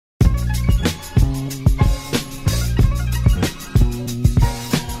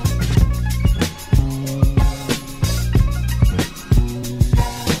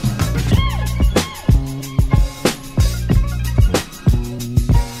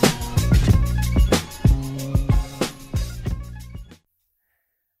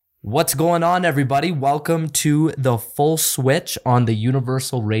What's going on, everybody? Welcome to the Full Switch on the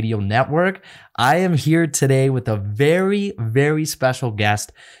Universal Radio Network. I am here today with a very, very special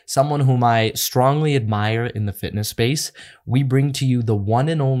guest, someone whom I strongly admire in the fitness space. We bring to you the one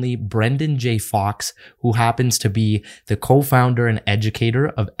and only Brendan J. Fox, who happens to be the co-founder and educator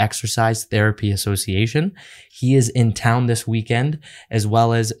of Exercise Therapy Association. He is in town this weekend, as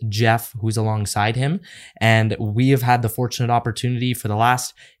well as Jeff, who's alongside him. And we have had the fortunate opportunity for the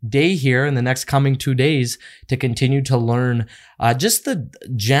last day here in the next coming 2 days to continue to learn just the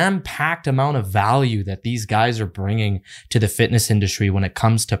jam-packed amount of value that these guys are bringing to the fitness industry when it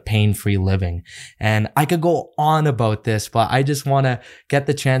comes to pain-free living. And I could go on about this, but I just want to get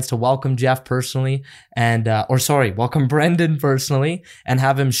the chance to welcome Jeff personally and, welcome Brendan personally and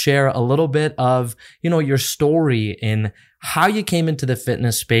have him share a little bit of, your story in how you came into the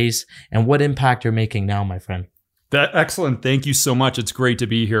fitness space and what impact you're making now, my friend. Excellent. Thank you so much. It's great to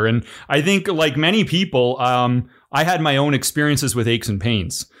be here. And I think like many people, I had my own experiences with aches and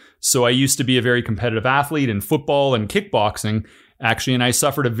pains. So I used to be a very competitive athlete in football and kickboxing, actually, and I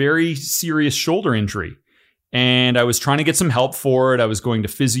suffered a very serious shoulder injury. And I was trying to get some help for it. I was going to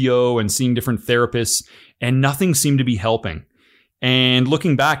physio and seeing different therapists, and nothing seemed to be helping. And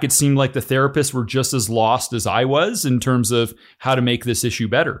looking back, it seemed like the therapists were just as lost as I was in terms of how to make this issue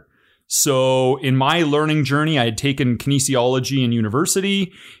better. So in my learning journey, I had taken kinesiology in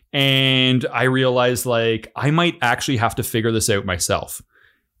university, and I realized I might actually have to figure this out myself.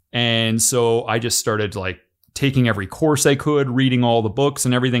 And so I just started taking every course I could, reading all the books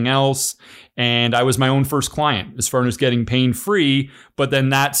and everything else. And I was my own first client as far as getting pain free. But then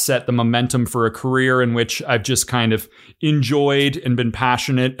that set the momentum for a career in which I've just kind of enjoyed and been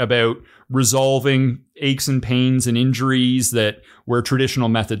passionate about resolving aches and pains and injuries where traditional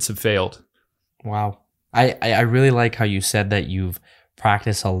methods have failed. Wow. I really like how you said that you've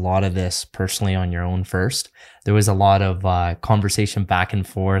practiced a lot of this personally on your own first. There was a lot of conversation back and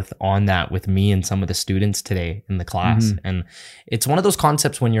forth on that with me and some of the students today in the class. Mm-hmm. And it's one of those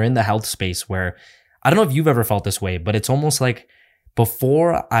concepts when you're in the health space where, I don't know if you've ever felt this way, but it's almost like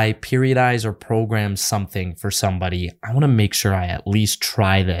before I periodize or program something for somebody, I want to make sure I at least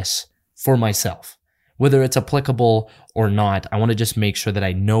try this for myself. Whether it's applicable or not, I want to just make sure that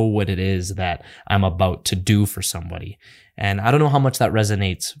I know what it is that I'm about to do for somebody. And I don't know how much that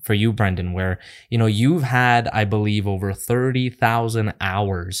resonates for you, Brendan, where, you've had, I believe, over 30,000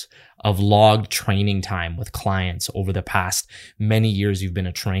 hours of logged training time with clients over the past many years you've been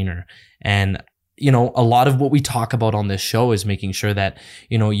a trainer. And a lot of what we talk about on this show is making sure that,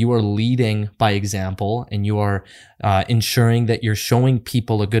 you are leading by example and you are ensuring that you're showing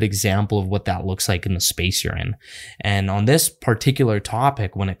people a good example of what that looks like in the space you're in. And on this particular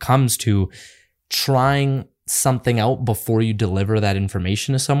topic, when it comes to trying something out before you deliver that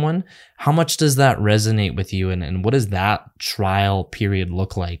information to someone, how much does that resonate with you? And what does that trial period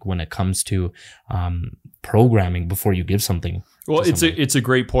look like when it comes to programming before you give something? Well, it's a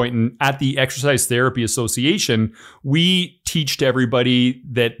great point. And at the Exercise Therapy Association, we teach to everybody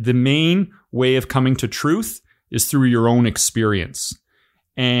that the main way of coming to truth is through your own experience.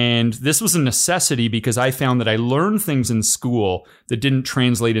 And this was a necessity because I found that I learned things in school that didn't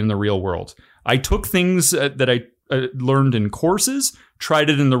translate in the real world. I took things that I learned in courses, tried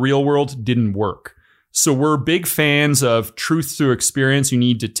it in the real world, didn't work. So we're big fans of truth through experience. You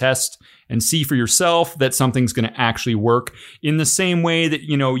need to test and see for yourself that something's going to actually work in the same way that,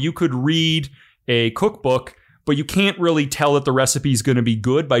 you could read a cookbook, but you can't really tell that the recipe is going to be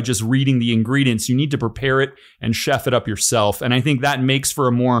good by just reading the ingredients. You need to prepare it and chef it up yourself. And I think that makes for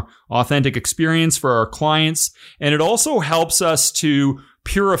a more authentic experience for our clients. And it also helps us to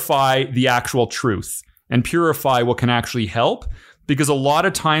purify the actual truth and purify what can actually help. Because a lot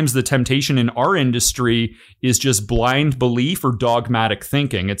of times the temptation in our industry is just blind belief or dogmatic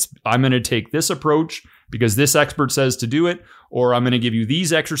thinking. I'm going to take this approach because this expert says to do it, or I'm going to give you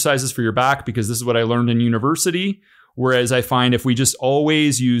these exercises for your back because this is what I learned in university. Whereas I find if we just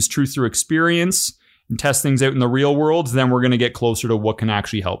always use truth through experience and test things out in the real world, then we're going to get closer to what can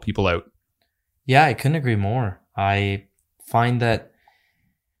actually help people out. Yeah, I couldn't agree more. I find that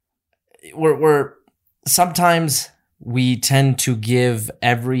we're sometimes we tend to give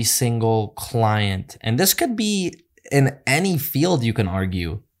every single client, and this could be in any field, you can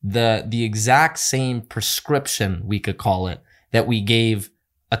argue, the exact same prescription, we could call it, that we gave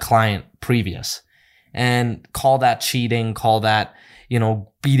a client previous, and call that cheating, call that,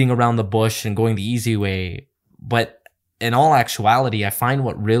 beating around the bush and going the easy way. But in all actuality, I find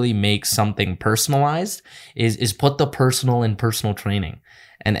what really makes something personalized is put the personal in personal training.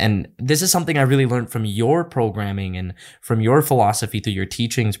 And this is something I really learned from your programming and from your philosophy through your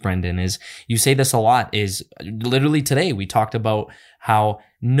teachings, Brendan, is you say this a lot, is literally today we talked about how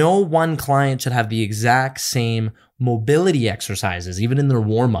no one client should have the exact same mobility exercises, even in their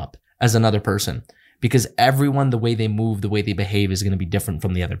warm up, as another person, because everyone, the way they move, the way they behave is going to be different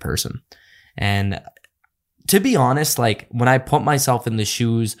from the other person. And to be honest, like when I put myself in the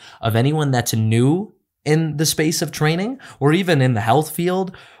shoes of anyone that's new in the space of training or even in the health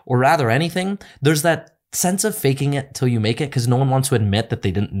field or rather anything, there's that sense of faking it till you make it because no one wants to admit that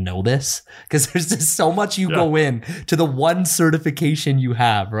they didn't know this because there's just so much you go in to the one certification you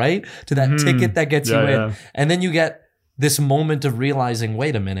have, right? To that ticket that gets you in. And then you get this moment of realizing,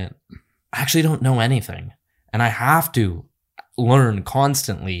 wait a minute, I actually don't know anything and I have to learn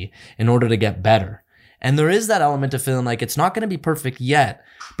constantly in order to get better. And there is that element of feeling like it's not going to be perfect yet,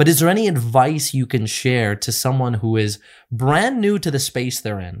 but is there any advice you can share to someone who is brand new to the space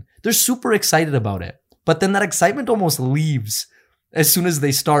they're in? They're super excited about it, but then that excitement almost leaves as soon as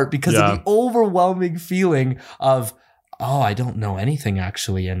they start because of the overwhelming feeling of, oh, I don't know anything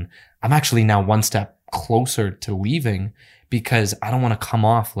actually. And I'm actually now one step closer to leaving because I don't want to come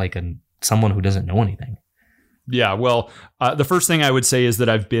off like someone who doesn't know anything. Yeah, well, the first thing I would say is that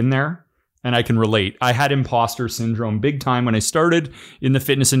I've been there. And I can relate. I had imposter syndrome big time when I started in the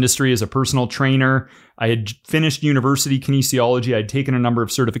fitness industry as a personal trainer. I had finished university kinesiology. I'd taken a number of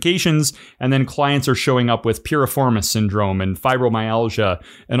certifications, and then clients are showing up with piriformis syndrome and fibromyalgia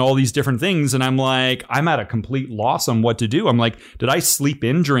and all these different things. And I'm like, I'm at a complete loss on what to do. I'm like, did I sleep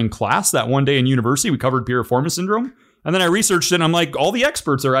in during class that one day in university? We covered piriformis syndrome. And then I researched it and I'm like, all the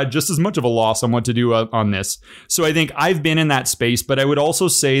experts are at just as much of a loss on what to do on this. So I think I've been in that space, but I would also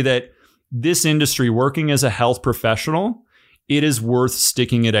say that this industry, working as a health professional, it is worth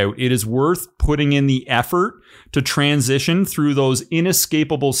sticking it out. It is worth putting in the effort to transition through those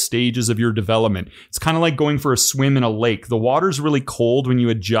inescapable stages of your development. It's kind of like going for a swim in a lake. The water's really cold when you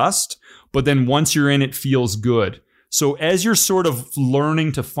adjust, but then once you're in, it feels good. So as you're sort of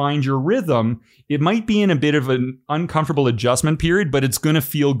learning to find your rhythm, it might be in a bit of an uncomfortable adjustment period, but it's going to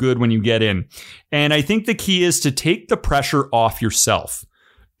feel good when you get in. And I think the key is to take the pressure off yourself.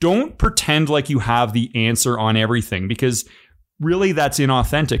 Don't pretend like you have the answer on everything because really that's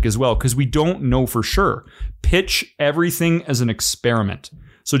inauthentic as well because we don't know for sure. Pitch everything as an experiment.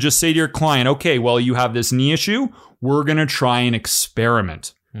 So just say to your client, okay, well, you have this knee issue. We're going to try an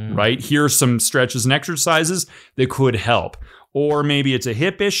experiment, right? Here's some stretches and exercises that could help. Or maybe it's a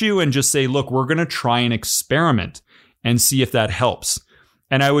hip issue and just say, look, we're going to try an experiment and see if that helps.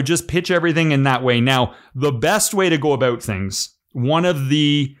 And I would just pitch everything in that way. Now, the best way to go about things, one of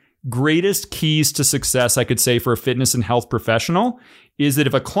the greatest keys to success, I could say, for a fitness and health professional is that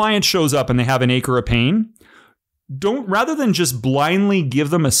if a client shows up and they have an ache or a pain, rather than just blindly give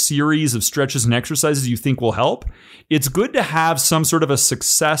them a series of stretches and exercises you think will help, it's good to have some sort of a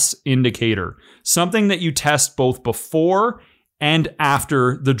success indicator, something that you test both before and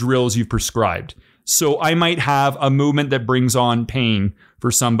after the drills you've prescribed. So I might have a movement that brings on pain for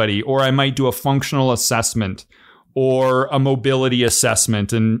somebody, or I might do a functional assessment or a mobility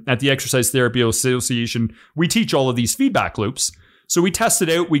assessment. And at the Exercise Therapy Association, we teach all of these feedback loops. So we test it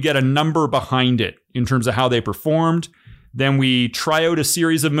out. We get a number behind it in terms of how they performed. Then we try out a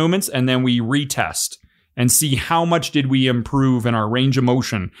series of movements and then we retest and see how much did we improve in our range of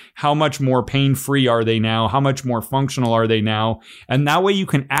motion? How much more pain-free are they now? How much more functional are they now? And that way you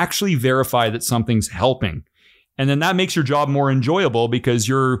can actually verify that something's helping. And then that makes your job more enjoyable because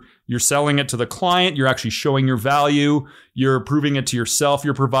you're selling it to the client. You're actually showing your value. You're proving it to yourself.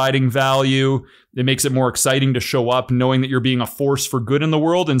 You're providing value. It makes it more exciting to show up knowing that you're being a force for good in the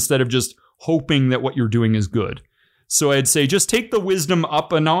world instead of just hoping that what you're doing is good. So I'd say just take the wisdom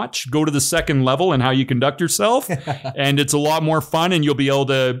up a notch, go to the second level in how you conduct yourself. And it's a lot more fun and you'll be able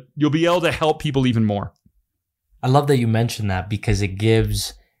to help people even more. I love that you mentioned that because it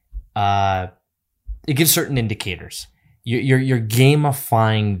gives certain indicators. You're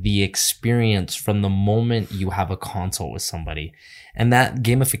gamifying the experience from the moment you have a consult with somebody. And that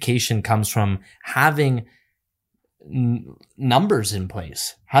gamification comes from having numbers in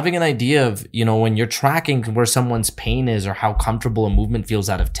place, having an idea of, when you're tracking where someone's pain is or how comfortable a movement feels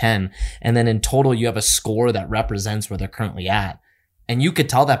out of 10. And then in total, you have a score that represents where they're currently at. And you could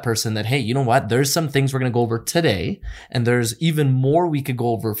tell that person that, hey, you know what? There's some things we're going to go over today. And there's even more we could go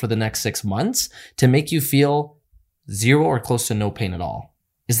over for the next 6 months to make you feel zero or close to no pain at all.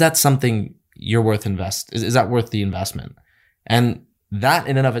 Is that something you're worth is that worth the investment? And that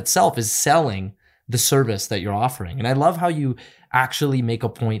in and of itself is selling the service that you're offering. And I love how you actually make a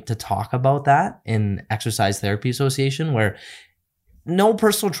point to talk about that in Exercise Therapy Association, where no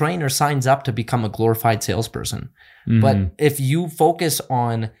personal trainer signs up to become a glorified salesperson. Mhm. But if you focus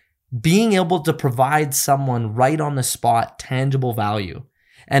on being able to provide someone right on the spot tangible value,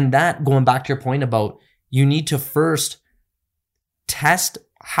 and that, going back to your point about, you need to first test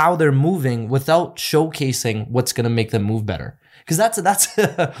how they're moving without showcasing what's going to make them move better. Because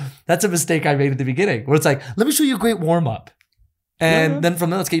that's a mistake I made at the beginning, where it's like, let me show you a great warm up, and then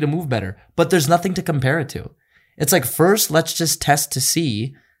from there, let's get you to move better. But there's nothing to compare it to. It's like, first, let's just test to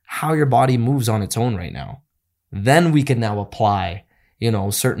see how your body moves on its own right now. Then we can now apply,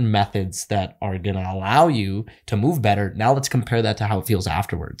 certain methods that are going to allow you to move better. Now let's compare that to how it feels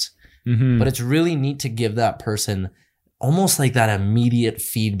afterwards. Mhm. But it's really neat to give that person almost like that immediate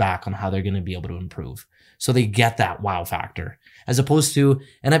feedback on how they're going to be able to improve. So they get that wow factor, as opposed to,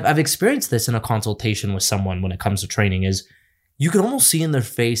 and I've experienced this in a consultation with someone when it comes to training, is you can almost see in their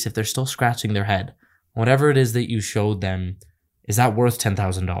face if they're still scratching their head. Whatever it is that you showed them, is that worth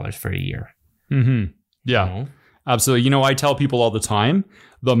 $10,000 for a year? Mhm. Yeah. You know? Absolutely. I tell people all the time,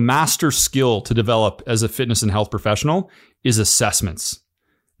 the master skill to develop as a fitness and health professional is assessments.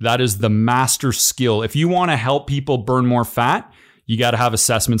 That is the master skill. If you want to help people burn more fat, you got to have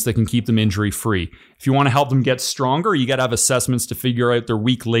assessments that can keep them injury free. If you want to help them get stronger, you got to have assessments to figure out their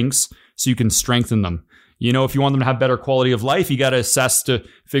weak links so you can strengthen them. If you want them to have better quality of life, you got to assess to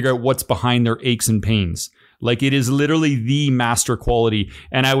figure out what's behind their aches and pains. Like, it is literally the master quality.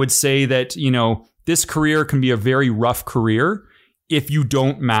 And I would say that, this career can be a very rough career if you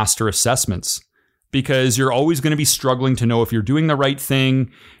don't master assessments, because you're always going to be struggling to know if you're doing the right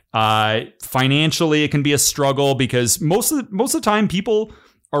thing. Financially, it can be a struggle because most of the time people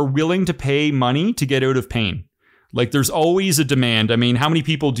are willing to pay money to get out of pain. Like, there's always a demand. I mean, how many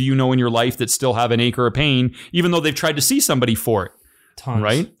people do you know in your life that still have an ache or a pain, even though they've tried to see somebody for it? Tons.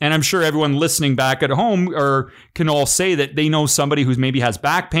 Right? And I'm sure everyone listening back at home can all say that they know somebody who's maybe has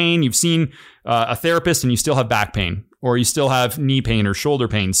back pain. You've seen a therapist and you still have back pain, or you still have knee pain or shoulder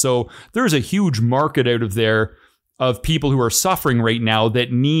pain. So there's a huge market out of there of people who are suffering right now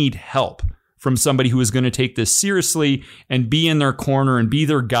that need help from somebody who is going to take this seriously and be in their corner and be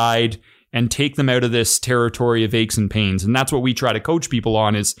their guide and take them out of this territory of aches and pains. And that's what we try to coach people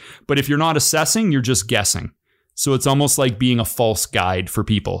on is, but if you're not assessing, you're just guessing. So it's almost like being a false guide for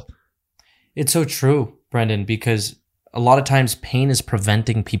people. It's so true, Brendan, because a lot of times pain is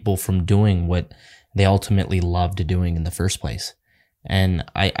preventing people from doing what they ultimately loved doing in the first place. And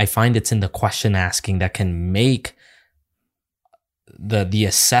I find it's in the question asking that can make the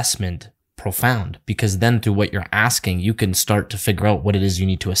assessment profound, because then through what you're asking, you can start to figure out what it is you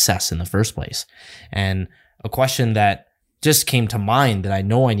need to assess in the first place. And a question that just came to mind that I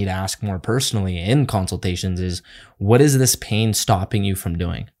know I need to ask more personally in consultations is, what is this pain stopping you from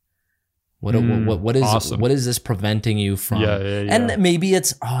doing? What is awesome. What is this preventing you from? Yeah. And maybe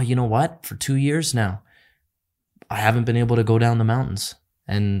it's, you know what? For 2 years now, I haven't been able to go down the mountains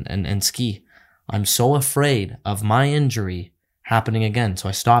and ski. I'm so afraid of my injury happening again, so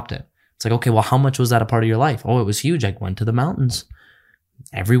I stopped it. It's like, okay, well, how much was that a part of your life? Oh, it was huge. I went to the mountains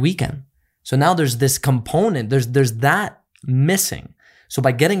every weekend. So now there's this component, there's that missing. So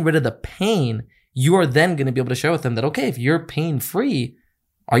by getting rid of the pain, you are then going to be able to share with them that, okay, if you're pain free,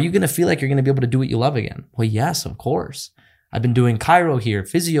 are you going to feel like you're going to be able to do what you love again? Well, yes, of course. I've been doing chiro here,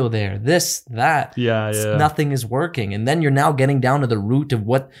 physio there, this, that. Yeah. Nothing is working. And then you're now getting down to the root of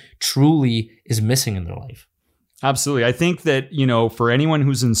what truly is missing in their life. Absolutely. I think that, for anyone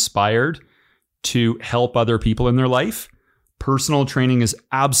who's inspired to help other people in their life, personal training is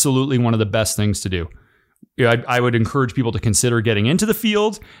absolutely one of the best things to do. I would encourage people to consider getting into the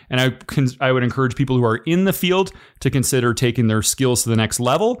field, and I would encourage people who are in the field to consider taking their skills to the next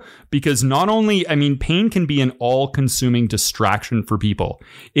level, because not only, pain can be an all-consuming distraction for people.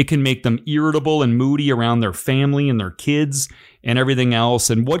 It can make them irritable and moody around their family and their kids and everything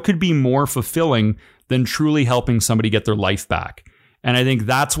else. And what could be more fulfilling than truly helping somebody get their life back? And I think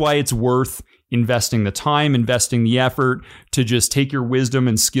that's why it's worth investing the time, investing the effort to just take your wisdom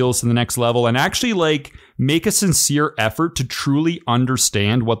and skills to the next level and actually make a sincere effort to truly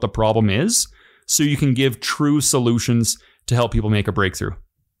understand what the problem is so you can give true solutions to help people make a breakthrough.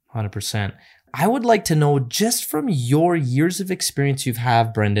 100%. I would like to know, just from your years of experience you've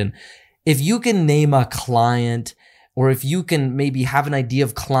had, Brendan, if you can name a client, or if you can maybe have an idea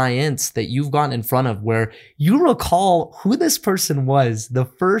of clients that you've gotten in front of where you recall who this person was the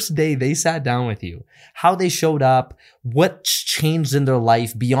first day they sat down with you, how they showed up, what changed in their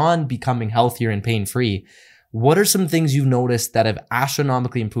life beyond becoming healthier and pain-free. What are some things you've noticed that have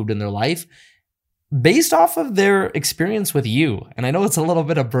astronomically improved in their life? based off of their experience with you. And I know it's a little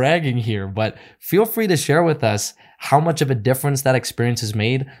bit of bragging here, but feel free to share with us how much of a difference that experience has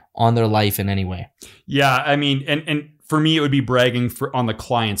made on their life in any way. Yeah, I mean, and for me, it would be bragging on the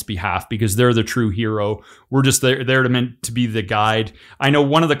client's behalf because they're the true hero. We're just there to meant to be the guide. I know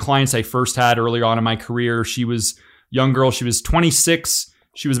one of the clients I first had earlier on in my career, she was a young girl. She was 26.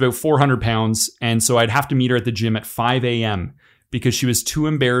 She was about 400 pounds. And so I'd have to meet her at the gym at 5 a.m. because she was too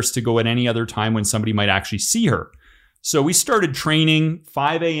embarrassed to go at any other time when somebody might actually see her. So we started training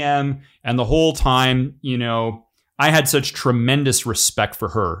 5 a.m. and the whole time, I had such tremendous respect for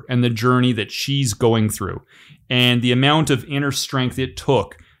her and the journey that she's going through and the amount of inner strength it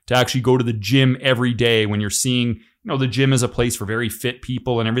took to actually go to the gym every day when you're seeing, the gym is a place for very fit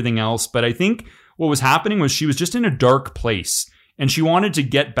people and everything else. But I think what was happening was she was just in a dark place and she wanted to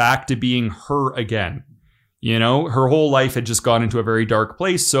get back to being her again. Her whole life had just gone into a very dark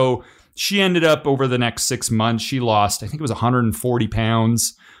place. So she ended up over the next 6 months, she lost, I think it was 140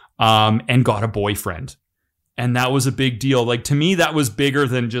 pounds and got a boyfriend. And that was a big deal. Like, to me, that was bigger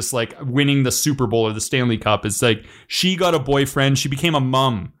than just like winning the Super Bowl or the Stanley Cup. It's like she got a boyfriend. She became a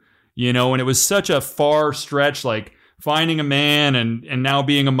mom, and it was such a far stretch, like finding a man and now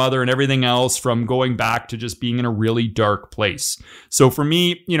being a mother and everything else from going back to just being in a really dark place. So for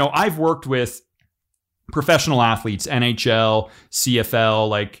me, I've worked with professional athletes, NHL, CFL,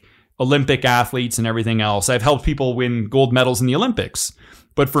 like Olympic athletes and everything else. I've helped people win gold medals in the Olympics.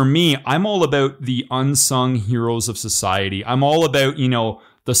 But for me, I'm all about the unsung heroes of society. I'm all about,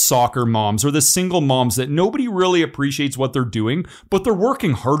 the soccer moms or the single moms that nobody really appreciates what they're doing, but they're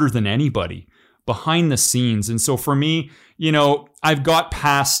working harder than anybody behind the scenes. And so for me, I've got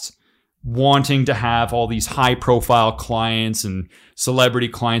past wanting to have all these high profile clients and celebrity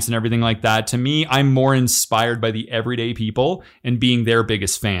clients and everything like that. To me, I'm more inspired by the everyday people and being their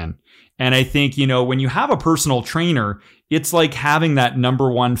biggest fan. And I think, when you have a personal trainer, it's like having that number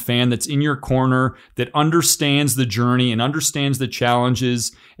one fan that's in your corner, that understands the journey and understands the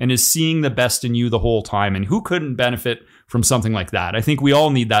challenges and is seeing the best in you the whole time. And who couldn't benefit from something like that? I think we all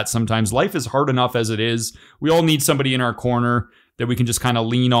need that sometimes. Life is hard enough as it is. We all need somebody in our corner that we can just kind of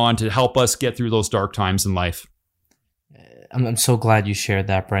lean on to help us get through those dark times in life. I'm so glad you shared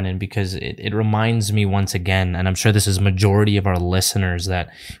that, Brendan, because it reminds me once again, and I'm sure this is majority of our listeners that,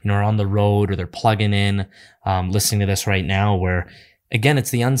 are on the road or they're plugging in, listening to this right now, where again, it's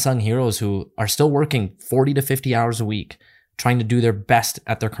the unsung heroes who are still working 40 to 50 hours a week, trying to do their best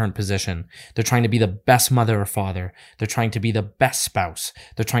at their current position. They're trying to be the best mother or father. They're trying to be the best spouse.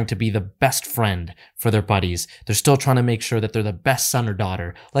 They're trying to be the best friend for their buddies. They're still trying to make sure that they're the best son or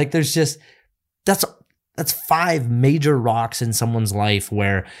daughter. Like that's 5 major rocks in someone's life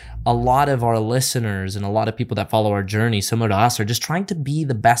where a lot of our listeners and a lot of people that follow our journey, similar to us, are just trying to be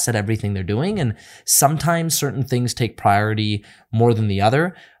the best at everything they're doing. And sometimes certain things take priority more than the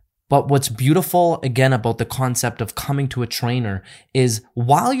other. But what's beautiful, again, about the concept of coming to a trainer is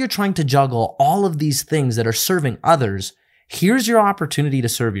while you're trying to juggle all of these things that are serving others, here's your opportunity to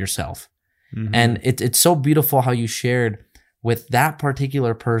serve yourself. Mm-hmm. And it's so beautiful how you shared with that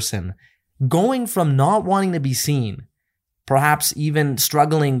particular person going from not wanting to be seen, perhaps even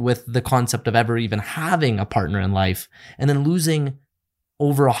struggling with the concept of ever even having a partner in life, and then losing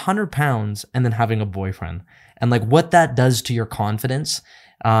over 100 pounds and then having a boyfriend. And like what that does to your confidence.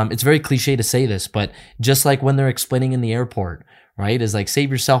 It's very cliche to say this, but just like when they're explaining in the airport, right, is like save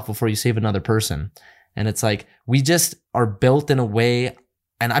yourself before you save another person. And it's like we just are built in a way,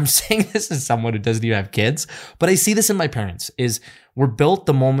 and I'm saying this as someone who doesn't even have kids, but I see this in my parents, is we're built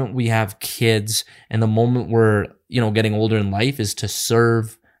the moment we have kids and the moment we're, getting older in life is to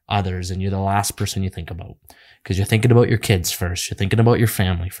serve others. And you're the last person you think about because you're thinking about your kids first. You're thinking about your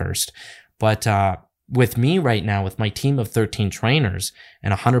family first. But with me right now, with my team of 13 trainers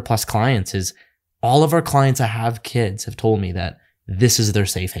and 100 plus clients, is all of our clients that have kids have told me that this is their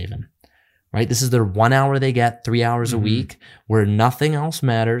safe haven. Right? This is their 1 hour they get 3 hours a week where nothing else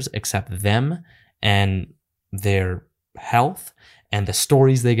matters except them and their health and the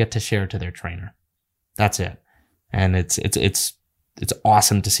stories they get to share to their trainer. That's it. And it's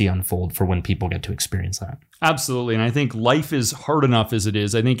awesome to see unfold for when people get to experience that. Absolutely. And I think life is hard enough as it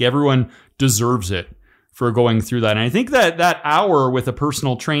is. I think everyone deserves it for going through that. And I think that hour with a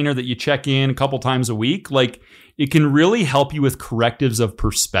personal trainer that you check in a couple times a week, like it can really help you with correctives of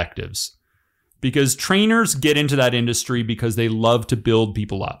perspectives. Because trainers get into that industry because they love to build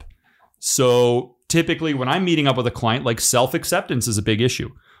people up. So typically when I'm meeting up with a client, like self-acceptance is a big issue.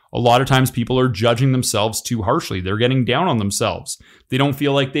 A lot of times people are judging themselves too harshly. They're getting down on themselves. They don't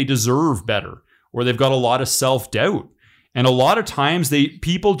feel like they deserve better, or they've got a lot of self-doubt. And a lot of times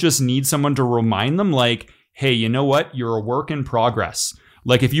people just need someone to remind them like, hey, you know what? You're a work in progress.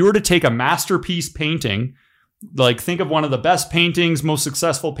 Like if you were to take a masterpiece painting, like think of one of the best paintings, most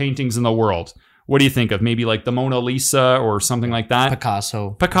successful paintings in the world. What do you think of? Maybe like the Mona Lisa or something like that?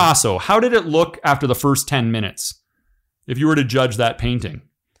 Picasso. How did it look after the first 10 minutes? If you were to judge that painting,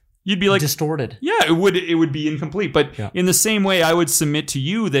 you'd be like distorted. Yeah, it would be incomplete. But in the same way, I would submit to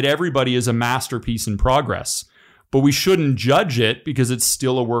you that everybody is a masterpiece in progress. But we shouldn't judge it because it's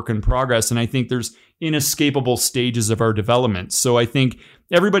still a work in progress. And I think there's inescapable stages of our development. So I think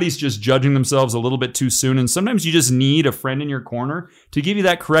everybody's just judging themselves a little bit too soon. And sometimes you just need a friend in your corner to give you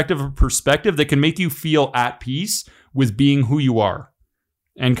that corrective perspective that can make you feel at peace with being who you are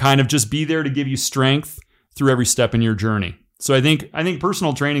and kind of just be there to give you strength through every step in your journey. So I think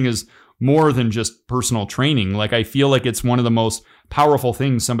personal training is more than just personal training. Like I feel like it's one of the most powerful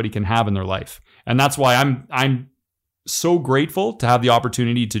things somebody can have in their life. And that's why I'm so grateful to have the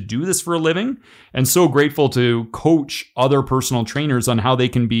opportunity to do this for a living and so grateful to coach other personal trainers on how they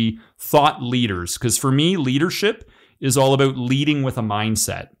can be thought leaders. Because for me, leadership is all about leading with a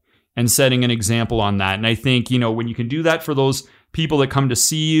mindset and setting an example on that. And I think, when you can do that for those people that come to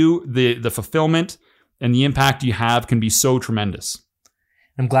see you, the fulfillment and the impact you have can be so tremendous.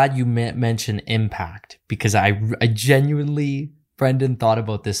 I'm glad you mentioned impact because I genuinely, Brendan, thought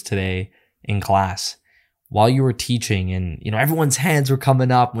about this today in class. While you were teaching and, everyone's hands were coming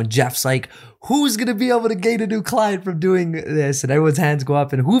up when Jeff's like, who's going to be able to gain a new client from doing this? And everyone's hands go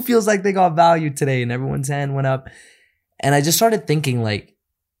up and who feels like they got value today? And everyone's hand went up. And I just started thinking like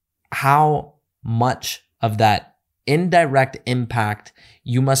how much of that indirect impact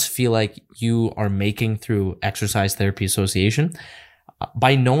you must feel like you are making through Exercise Therapy Association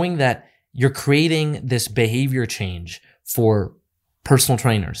by knowing that you're creating this behavior change for personal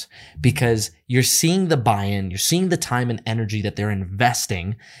trainers because you're seeing the buy-in, you're seeing the time and energy that they're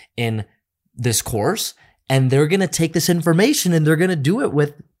investing in this course, and they're going to take this information and they're going to do it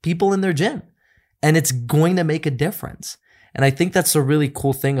with people in their gym, and it's going to make a difference. And I think that's a really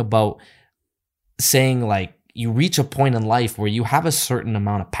cool thing about saying like you reach a point in life where you have a certain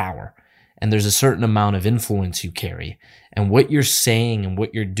amount of power and there's a certain amount of influence you carry, and what you're saying and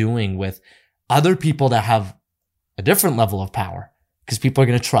what you're doing with other people that have a different level of power. Because people are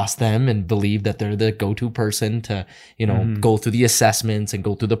going to trust them and believe that they're the go-to person to, go through the assessments and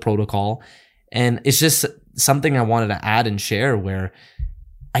go through the protocol. And it's just something I wanted to add and share where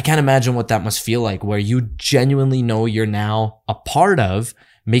I can't imagine what that must feel like, where you genuinely know you're now a part of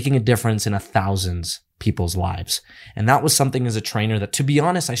making a difference in 1,000 people's lives. And that was something as a trainer that, to be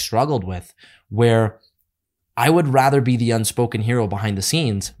honest, I struggled with, where I would rather be the unspoken hero behind the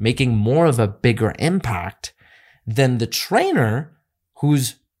scenes, making more of a bigger impact than the trainer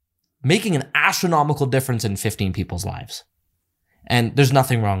who's making an astronomical difference in 15 people's lives. And there's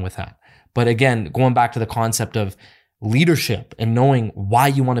nothing wrong with that. But again, going back to the concept of leadership and knowing why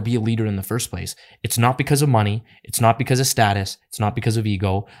you want to be a leader in the first place, it's not because of money. It's not because of status. It's not because of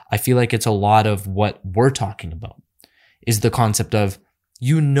ego. I feel like it's a lot of what we're talking about is the concept of,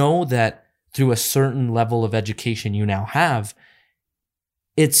 that through a certain level of education you now have,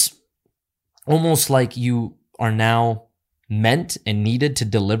 it's almost like you are now meant and needed to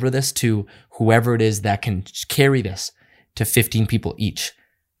deliver this to whoever it is that can carry this to 15 people each.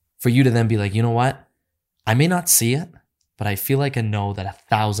 For you to then be like, you know what? I may not see it, but I feel like I know that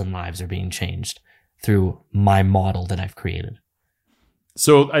 1,000 lives are being changed through my model that I've created.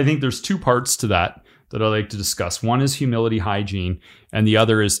 So I think there's two parts to that I like to discuss. One is humility hygiene, and the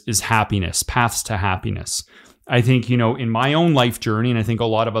other is happiness, paths to happiness. I think, in my own life journey, and I think a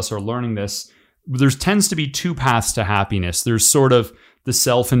lot of us are learning this, there tends to be two paths to happiness. There's sort of the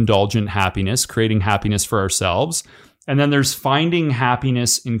self-indulgent happiness, creating happiness for ourselves. And then there's finding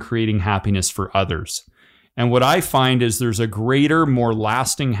happiness in creating happiness for others. And what I find is there's a greater, more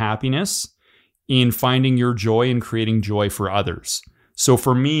lasting happiness in finding your joy and creating joy for others. So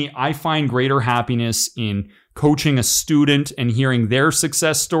for me, I find greater happiness in coaching a student and hearing their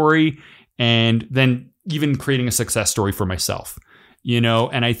success story, and then even creating a success story for myself.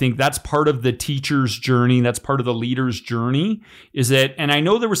 And I think that's part of the teacher's journey. That's part of the leader's journey and I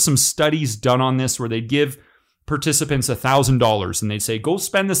know there were some studies done on this where they'd give participants $1,000 and they'd say, go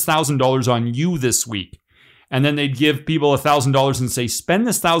spend this $1,000 on you this week. And then they'd give people $1,000 and say, spend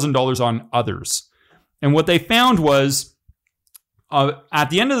this $1,000 on others. And what they found was at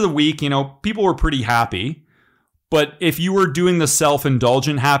the end of the week, people were pretty happy. But if you were doing the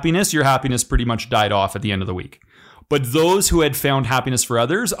self-indulgent happiness, your happiness pretty much died off at the end of the week. But those who had found happiness for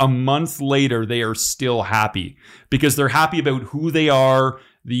others, a month later, they are still happy because they're happy about who they are,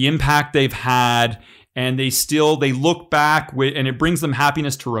 the impact they've had, and they look back and it brings them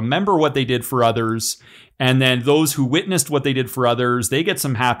happiness to remember what they did for others. And then those who witnessed what they did for others, they get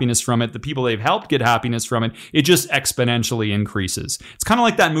some happiness from it. The people they've helped get happiness from it. It just exponentially increases. It's kind of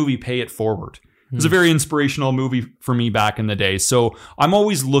like that movie, Pay It Forward. It was a very inspirational movie for me back in the day. So I'm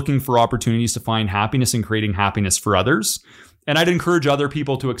always looking for opportunities to find happiness and creating happiness for others. And I'd encourage other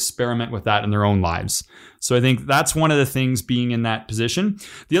people to experiment with that in their own lives. So I think that's one of the things being in that position.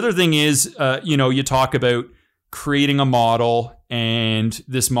 The other thing is, you talk about creating a model, and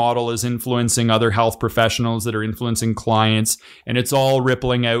this model is influencing other health professionals that are influencing clients, and it's all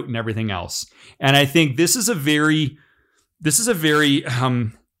rippling out and everything else. And I think this is a very,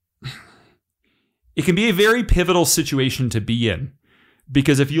 it can be a very pivotal situation to be in,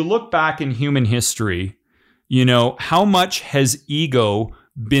 because if you look back in human history, how much has ego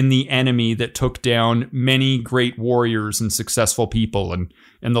been the enemy that took down many great warriors and successful people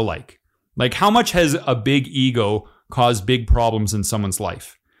and the like? Like, how much has a big ego caused big problems in someone's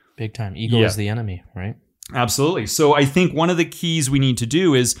life? Big time. Ego is the enemy, right? Absolutely. So I think one of the keys we need to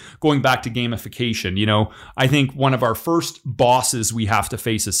do is going back to gamification. I think one of our first bosses we have to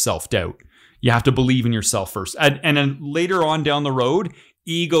face is self-doubt. You have to believe in yourself first. And then later on down the road,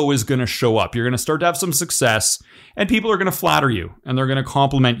 ego is going to show up. You're going to start to have some success, and people are going to flatter you and they're going to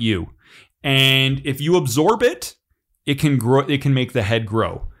compliment you. And if you absorb it, it can grow. It can make the head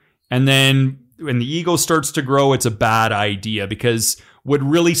grow. And then when the ego starts to grow, it's a bad idea, because what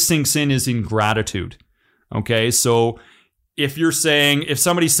really sinks in is ingratitude. Okay. So if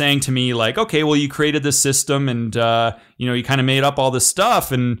somebody's saying to me like, okay, well, you created this system and, you kind of made up all this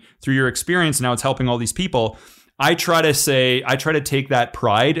stuff, and through your experience, now it's helping all these people. I try to take that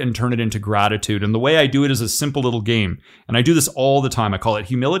pride and turn it into gratitude. And the way I do it is a simple little game. And I do this all the time. I call it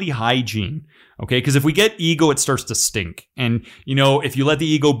humility hygiene. Okay. Because if we get ego, it starts to stink. And, if you let the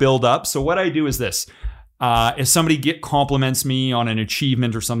ego build up. So what I do is this. If somebody compliments me on an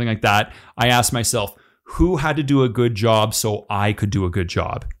achievement or something like that, I ask myself, who had to do a good job so I could do a good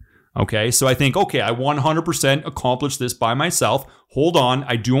job? Okay. So I think, okay, I 100% accomplished this by myself. Hold on.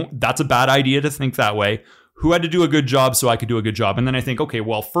 That's a bad idea to think that way. Who had to do a good job so I could do a good job? And then I think, okay,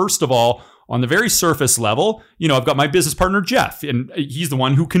 well, first of all, on the very surface level, I've got my business partner, Jeff, and he's the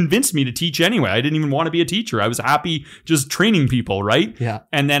one who convinced me to teach anyway. I didn't even want to be a teacher. I was happy just training people, right? Yeah.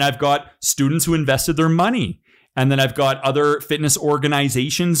 And then I've got students who invested their money. And then I've got other fitness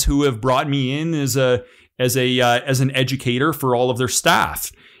organizations who have brought me in as an educator for all of their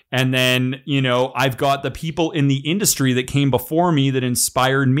staff. And then, I've got the people in the industry that came before me that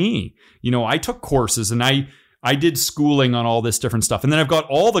inspired me. I took courses and I did schooling on all this different stuff. And then I've got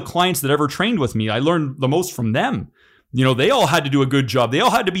all the clients that ever trained with me. I learned the most from them. They all had to do a good job. They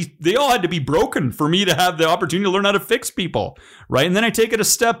all had to be broken for me to have the opportunity to learn how to fix people. Right. And then I take it a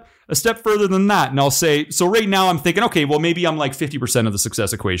step further than that. And I'll say, so right now I'm thinking, okay, well, maybe I'm like 50% of the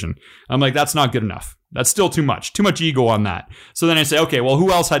success equation. I'm like, that's not good enough. That's still too much ego on that. So then I say, okay, well,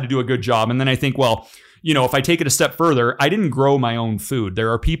 who else had to do a good job? And then I think, well, if I take it a step further, I didn't grow my own food.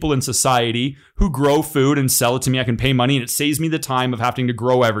 There are people in society who grow food and sell it to me. I can pay money and it saves me the time of having to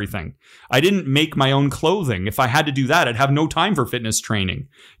grow everything. I didn't make my own clothing. If I had to do that, I'd have no time for fitness training.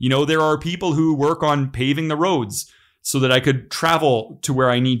 There are people who work on paving the roads so that I could travel to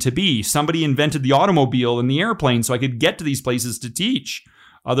where I need to be. Somebody invented the automobile and the airplane so I could get to these places to teach.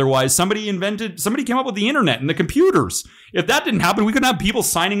 Otherwise, somebody came up with the internet and the computers. If that didn't happen, we couldn't have people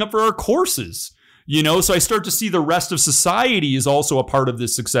signing up for our courses. So I start to see the rest of society is also a part of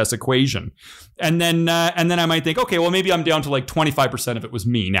this success equation. And then I might think, okay, well, maybe I'm down to like 25% of it was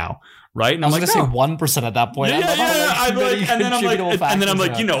me now. Right. And I'm like, say 1% at that point. And then I'm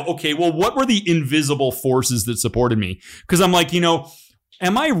like, okay, well, what were the invisible forces that supported me? Because I'm like,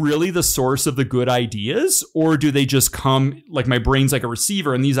 am I really the source of the good ideas, or do they just come, like my brain's like a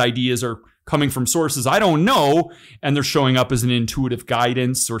receiver and these ideas are coming from sources I don't know and they're showing up as an intuitive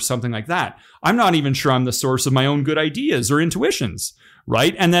guidance or something like that? I'm not even sure I'm the source of my own good ideas or intuitions,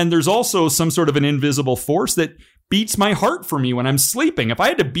 right? And then there's also some sort of an invisible force that beats my heart for me when I'm sleeping. If I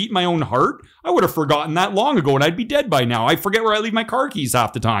had to beat my own heart, I would have forgotten that long ago and I'd be dead by now. I forget where I leave my car keys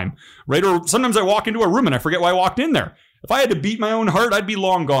half the time, right? Or sometimes I walk into a room and I forget why I walked in there. If I had to beat my own heart, I'd be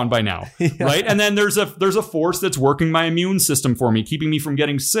long gone by now, right? And then there's a force that's working my immune system for me, keeping me from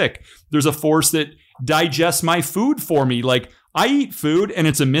getting sick. There's a force that digests my food for me. Like, I eat food and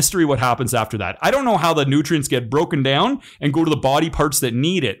it's a mystery what happens after that. I don't know how the nutrients get broken down and go to the body parts that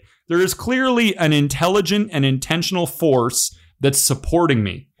need it. There is clearly an intelligent and intentional force that's supporting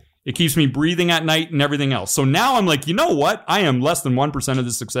me. It keeps me breathing at night and everything else. So now I'm like, you know what? I am less than 1% of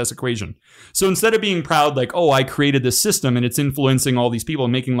the success equation. So instead of being proud, like, oh, I created this system and it's influencing all these people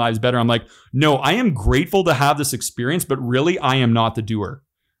and making lives better, I'm like, no, I am grateful to have this experience, but really I am not the doer.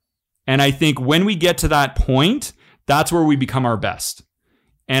 And I think when we get to that point, that's where we become our best.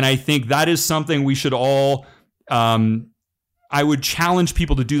 And I think that is something we should all, I would challenge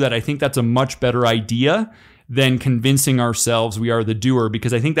people to do that. I think that's a much better idea than convincing ourselves we are the doer,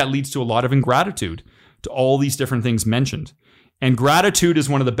 because I think that leads to a lot of ingratitude to all these different things mentioned. And gratitude is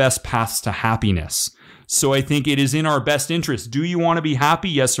one of the best paths to happiness. So I think it is in our best interest. Do you want to be happy?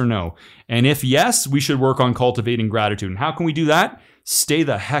 Yes or no? And if yes, we should work on cultivating gratitude. And how can we do that? Stay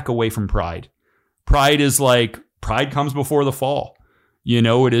the heck away from pride. Pride comes before the fall.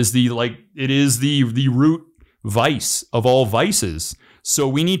 It is the root vice of all vices. So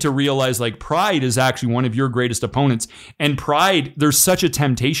we need to realize pride is actually one of your greatest opponents. And pride, there's such a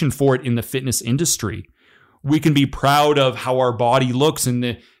temptation for it in the fitness industry. We can be proud of how our body looks and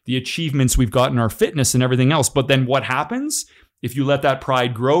the achievements we've got in our fitness and everything else. But then what happens? If you let that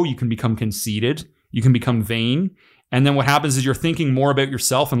pride grow, you can become conceited. You can become vain. And then what happens is you're thinking more about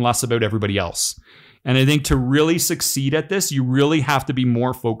yourself and less about everybody else. And I think to really succeed at this, you really have to be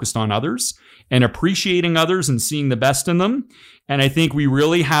more focused on others and appreciating others and seeing the best in them. And I think we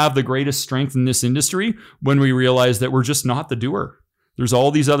really have the greatest strength in this industry when we realize that we're just not the doer. There's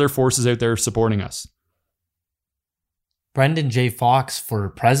all these other forces out there supporting us. Brendan J. Fox for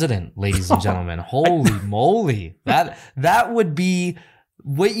president, ladies and gentlemen. Holy moly. That would be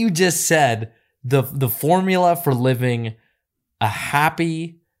what you just said, the formula for living a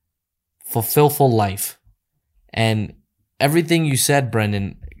happy, fulfillful life. And everything you said,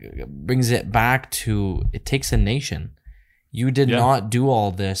 Brendan, brings it back to it takes a nation. You did not do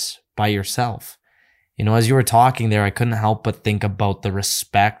all this by yourself. As you were talking there, I couldn't help but think about the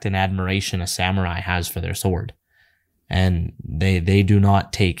respect and admiration a samurai has for their sword. And they do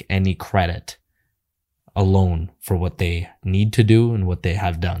not take any credit alone for what they need to do and what they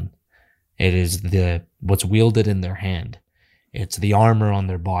have done. It is what's wielded in their hand. It's the armor on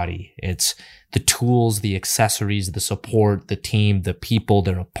their body. It's the tools, the accessories, the support, the team, the people,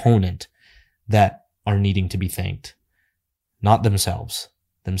 their opponent that are needing to be thanked. Not themselves.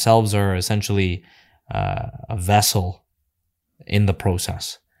 Themselves are essentially a vessel in the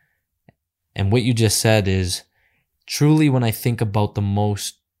process. And what you just said is truly, when I think about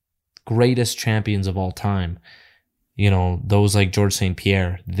the greatest champions of all time, those like Georges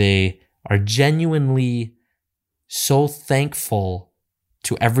St-Pierre, they are genuinely so thankful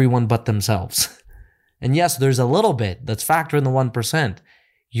to everyone but themselves. And yes, there's a little bit that's factor in the 1%.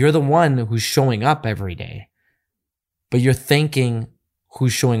 You're the one who's showing up every day, but you're thanking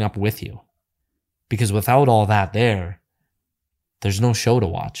who's showing up with you. Because without all that there's no show to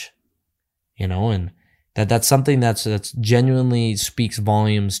watch, and that's something that's genuinely speaks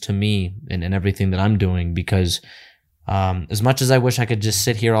volumes to me and everything that I'm doing, because as much as I wish I could just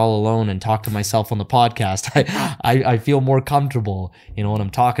sit here all alone and talk to myself on the podcast, I feel more comfortable, when I'm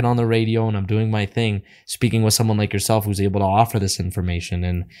talking on the radio and I'm doing my thing, speaking with someone like yourself who's able to offer this information.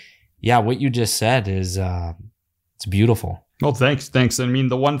 And yeah, what you just said is, it's beautiful. Well, thanks. I mean,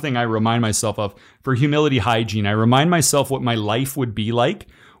 the one thing I remind myself of for humility hygiene, I remind myself what my life would be like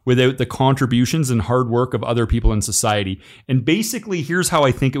without the contributions and hard work of other people in society. And basically, here's how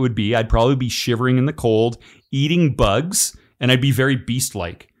I think it would be. I'd probably be shivering in the cold, eating bugs, and I'd be very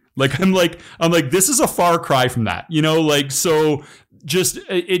beast-like. I'm like, this is a far cry from that, so just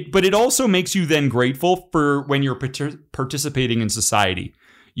it, but it also makes you then grateful for when you're participating in society.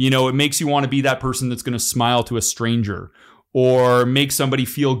 It makes you want to be that person that's going to smile to a stranger or make somebody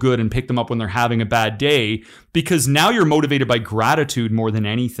feel good and pick them up when they're having a bad day, because now you're motivated by gratitude more than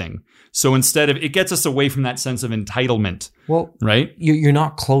anything. So instead of, it gets us away from that sense of entitlement. Well, right? You're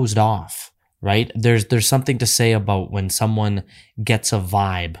not closed off, right? There's something to say about when someone gets a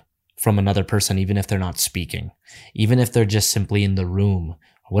vibe from another person, even if they're not speaking, even if they're just simply in the room.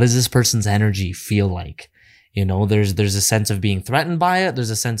 What does this person's energy feel like? There's a sense of being threatened by it. There's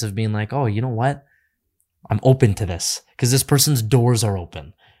a sense of being like, oh, you know what? I'm open to this because this person's doors are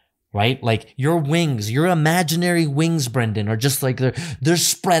open, right? Like your wings, your imaginary wings, Brendan, are just like they're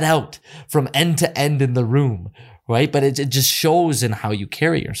spread out from end to end in the room, right? But it just shows in how you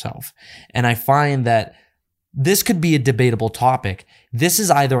carry yourself. And I find that this could be a debatable topic. This is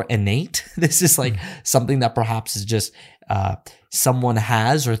either innate. This is like something that perhaps is just someone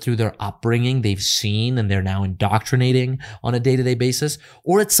has, or through their upbringing they've seen and they're now indoctrinating on a day-to-day basis,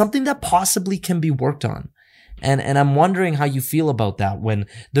 or it's something that possibly can be worked on. And I'm wondering how you feel about that when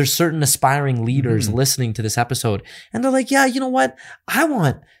there's certain aspiring leaders listening to this episode and they're like, yeah, you know what? I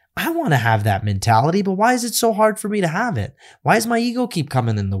want I want to have that mentality, but why is it so hard for me to have it? Why does my ego keep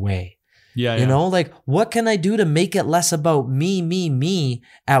coming in the way? Yeah. You know, like what can I do to make it less about me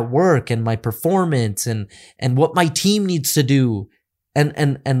at work and my performance and what my team needs to do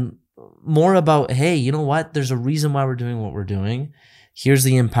and more about, hey, you know what? There's a reason why we're doing what we're doing. Here's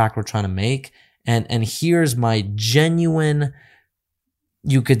the impact we're trying to make. And here's my genuine,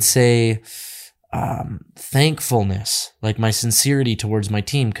 you could say, thankfulness, like my sincerity towards my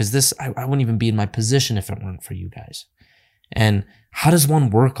team. Because this, I wouldn't even be in my position if it weren't for you guys. And how does one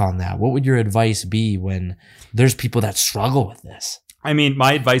work on that? What would your advice be when there's people that struggle with this? I mean,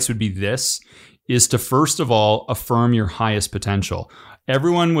 my advice would be this, is to first of all, affirm your highest potential.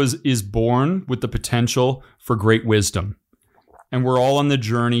 Everyone is born with the potential for great wisdom. And we're all on the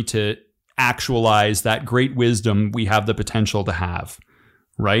journey to actualize that great wisdom we have the potential to have,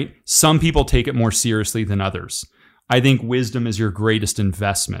 right? Some people take it more seriously than others. I think wisdom is your greatest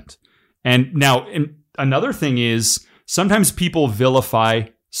investment. And now, another thing is, sometimes people vilify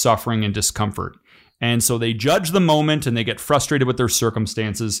suffering and discomfort. And so they judge the moment and they get frustrated with their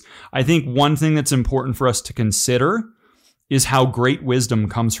circumstances. I think one thing that's important for us to consider is how great wisdom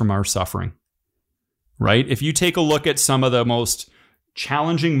comes from our suffering, right? If you take a look at some of the most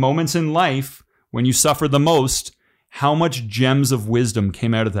challenging moments in life, when you suffer the most, how much gems of wisdom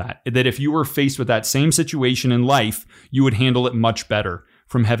came out of that? That if you were faced with that same situation in life, you would handle it much better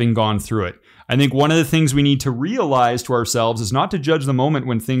from having gone through it. I think one of the things we need to realize to ourselves is not to judge the moment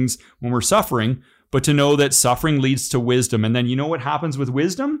when we're suffering, but to know that suffering leads to wisdom. And then you know what happens with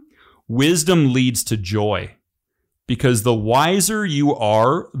wisdom? Wisdom leads to joy. Because the wiser you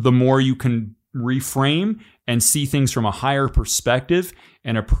are, the more you can reframe and see things from a higher perspective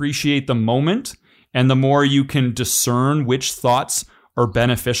and appreciate the moment. And the more you can discern which thoughts are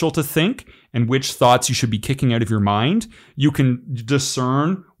beneficial to think and which thoughts you should be kicking out of your mind, you can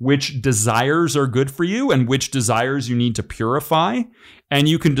discern which desires are good for you and which desires you need to purify. And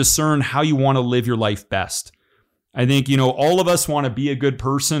you can discern how you want to live your life best. I think, all of us want to be a good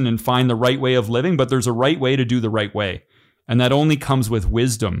person and find the right way of living, but there's a right way to do the right way. And that only comes with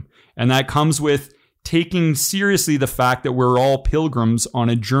wisdom. And that comes with taking seriously the fact that we're all pilgrims on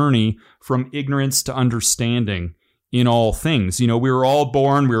a journey from ignorance to understanding in all things. We were all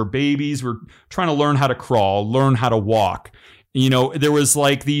born, we were babies, we're trying to learn how to crawl, learn how to walk. There was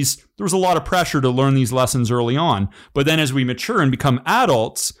a lot of pressure to learn these lessons early on. But then as we mature and become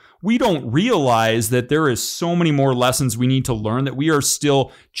adults, we don't realize that there is so many more lessons we need to learn, that we are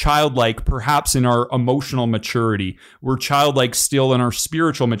still childlike, perhaps in our emotional maturity. We're childlike still in our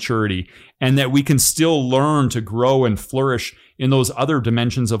spiritual maturity, and that we can still learn to grow and flourish in those other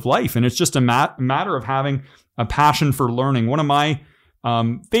dimensions of life. And it's just a matter of having a passion for learning. One of my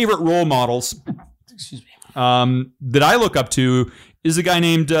favorite role models that I look up to is a guy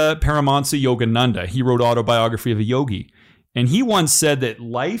named Paramahansa Yogananda. He wrote Autobiography of a Yogi. And he once said that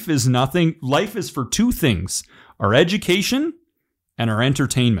life is for two things, our education and our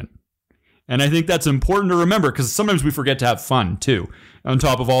entertainment. And I think that's important to remember because sometimes we forget to have fun too, on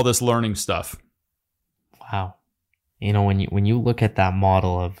top of all this learning stuff. Wow. When you look at that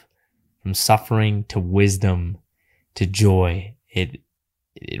model of from suffering to wisdom to joy, it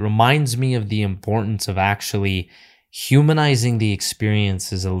reminds me of the importance of actually humanizing the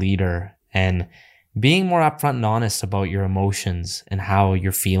experience as a leader and being more upfront and honest about your emotions and how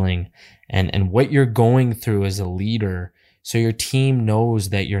you're feeling and what you're going through as a leader, so your team knows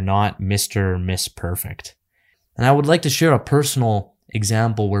that you're not Mr. or Miss Perfect. And I would like to share a personal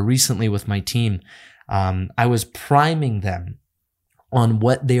example where recently with my team, I was priming them on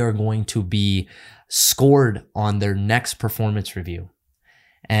what they are going to be scored on their next performance review.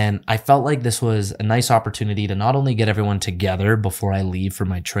 And I felt like this was a nice opportunity to not only get everyone together before I leave for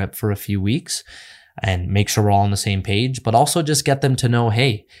my trip for a few weeks and make sure we're all on the same page, but also just get them to know,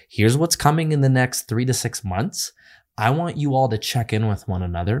 hey, here's what's coming in the next 3 to 6 months. I want you all to check in with one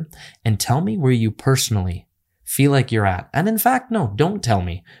another and tell me where you personally feel like you're at. And in fact, no, don't tell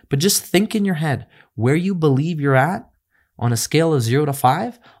me, but just think in your head where you believe you're at on a scale of 0 to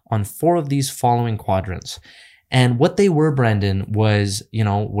 5 on 4 of these following quadrants. And what they were, Brendan, was,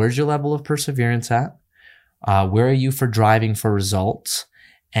 where's your level of perseverance at? Where are you for driving for results?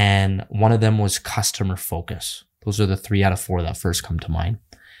 And one of them was customer focus. Those are the 3 out of 4 that first come to mind.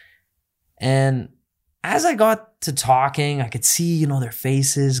 And as I got to talking, I could see, their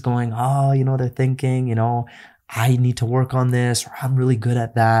faces going, oh, they're thinking, I need to work on this, or I'm really good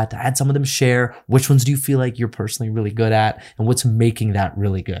at that. I had some of them share, which ones do you feel like you're personally really good at and what's making that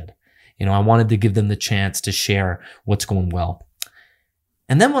really good? I wanted to give them the chance to share what's going well.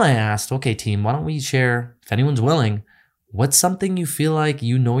 And then when I asked, okay, team, why don't we share, if anyone's willing, what's something you feel like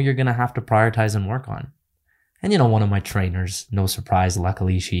you know you're going to have to prioritize and work on? And, one of my trainers, no surprise,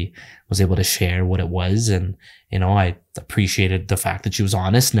 luckily she was able to share what it was. And, I appreciated the fact that she was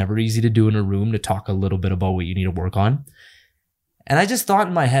honest. Never easy to do in a room, to talk a little bit about what you need to work on. And I just thought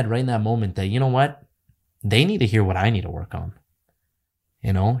in my head right in that moment that, you know what? They need to hear what I need to work on.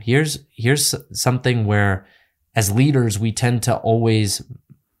 Here's something where as leaders, we tend to always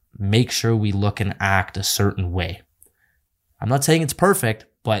make sure we look and act a certain way. I'm not saying it's perfect,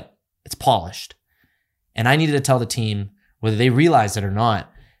 but it's polished. And I needed to tell the team, whether they realize it or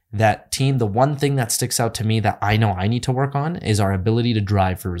not, that team, the one thing that sticks out to me that I know I need to work on is our ability to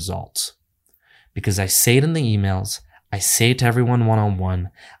drive for results. Because I say it in the emails, I say it to everyone one-on-one,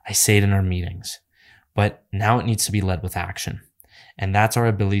 I say it in our meetings, but now it needs to be led with action. And that's our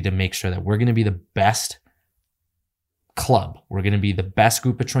ability to make sure that we're going to be the best club. We're going to be the best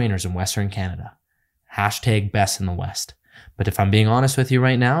group of trainers in Western Canada. Hashtag best in the West. But if I'm being honest with you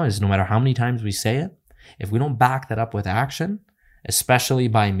right now, is no matter how many times we say it, if we don't back that up with action, especially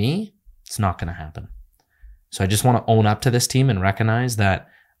by me, it's not going to happen. So I just want to own up to this team and recognize that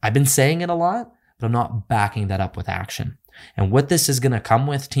I've been saying it a lot, but I'm not backing that up with action. And what this is going to come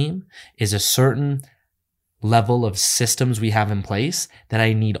with, team, is a certain level of systems we have in place that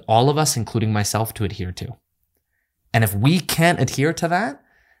I need all of us, including myself, to adhere to. And if we can't adhere to that,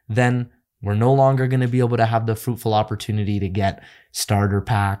 then we're no longer going to be able to have the fruitful opportunity to get starter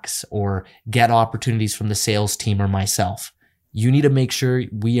packs or get opportunities from the sales team or myself. You need to make sure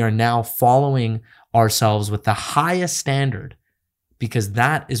we are now following ourselves with the highest standard, because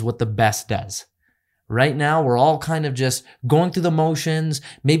that is what the best does. Right now, we're all kind of just going through the motions.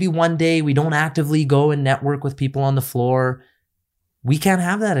 Maybe one day we don't actively go and network with people on the floor. We can't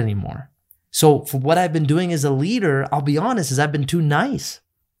have that anymore. So for what I've been doing as a leader, I'll be honest, is I've been too nice.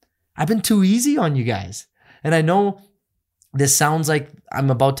 I've been too easy on you guys. And I know this sounds like I'm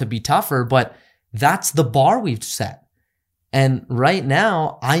about to be tougher, but that's the bar we've set. And right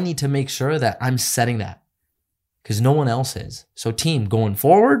now, I need to make sure that I'm setting that, because no one else is. So team, going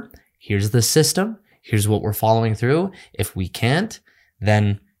forward, here's the system. Here's what we're following through. If we can't,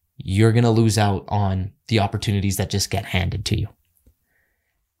 then you're going to lose out on the opportunities that just get handed to you.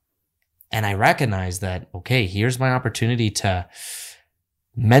 And I recognize that, okay, here's my opportunity to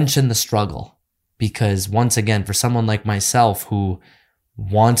mention the struggle, because once again, for someone like myself who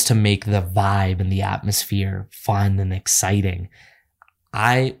wants to make the vibe and the atmosphere fun and exciting,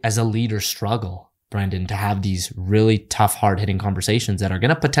 I, as a leader, struggle, Brendan, to have these really tough, hard-hitting conversations that are going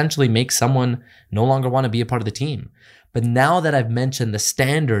to potentially make someone no longer want to be a part of the team. But now that I've mentioned the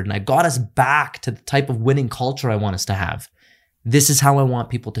standard and I got us back to the type of winning culture I want us to have, this is how I want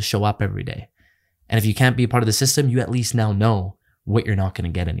people to show up every day. And if you can't be a part of the system, you at least now know what you're not going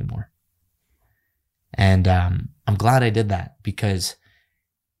to get anymore. And I'm glad I did that, because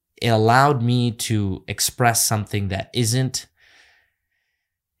it allowed me to express something that it's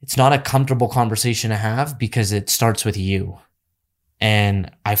not a comfortable conversation to have, because it starts with you. And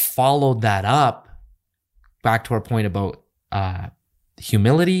I followed that up back to our point about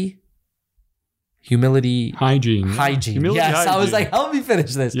humility, hygiene. Humility, yes, hygiene. I was like, help me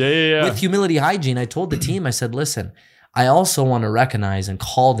finish this. Yeah. With humility, hygiene, I told the team, I said, listen, I also want to recognize and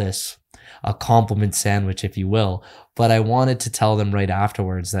call this a compliment sandwich, if you will. But I wanted to tell them right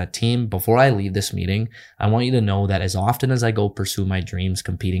afterwards that, team, before I leave this meeting, I want you to know that as often as I go pursue my dreams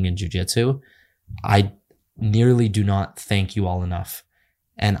competing in jiu-jitsu, I nearly do not thank you all enough.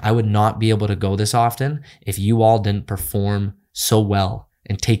 And I would not be able to go this often if you all didn't perform so well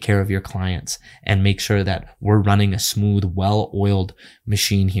and take care of your clients and make sure that we're running a smooth, well-oiled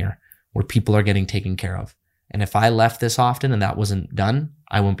machine here where people are getting taken care of. And if I left this often and that wasn't done,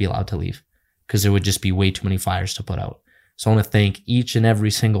 I wouldn't be allowed to leave, because there would just be way too many fires to put out. So I want to thank each and every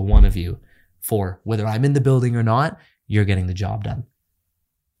single one of you for, whether I'm in the building or not, you're getting the job done.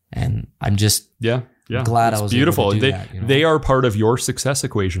 And I'm just glad I was beautiful. able to do that. They are part of your success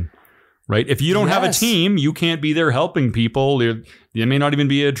equation, right? If you don't have a team, you can't be there helping people. There may not even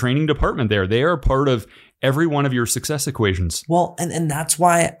be a training department there. They are part of every one of your success equations. Well, and that's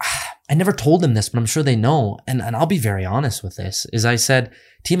why I never told them this, but I'm sure they know. And I'll be very honest with this, is I said,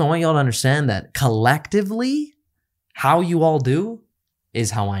 team, I want you all to understand that collectively, how you all do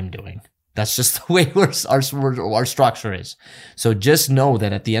is how I'm doing. That's just the way our structure is. So just know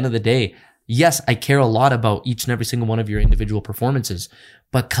that at the end of the day, yes, I care a lot about each and every single one of your individual performances,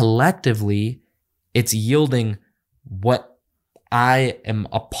 but collectively, it's yielding what I am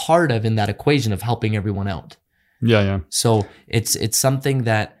a part of in that equation of helping everyone out. Yeah. So it's something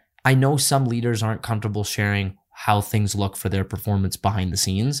that I know some leaders aren't comfortable sharing how things look for their performance behind the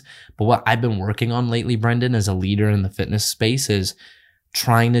scenes. But what I've been working on lately, Brendan, as a leader in the fitness space is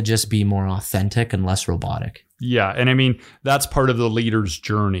trying to just be more authentic and less robotic. Yeah. And I mean, that's part of the leader's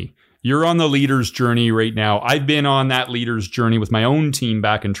journey. You're on the leader's journey right now. I've been on that leader's journey with my own team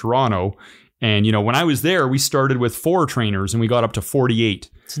back in Toronto. And, when I was there, we started with 4 trainers and we got up to 48.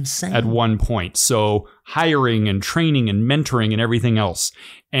 It's insane. At one point. So hiring and training and mentoring and everything else.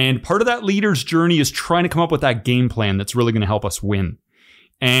 And part of that leader's journey is trying to come up with that game plan that's really going to help us win.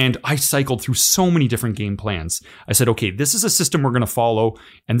 And I cycled through so many different game plans. I said, okay, this is a system we're going to follow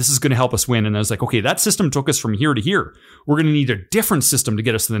and this is going to help us win. And I was like, okay, that system took us from here to here. We're going to need a different system to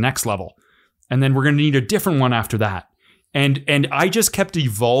get us to the next level. And then we're going to need a different one after that. And I just kept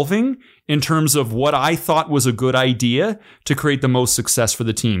evolving in terms of what I thought was a good idea to create the most success for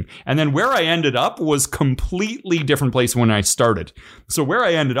the team. And then where I ended up was completely different place when I started. So where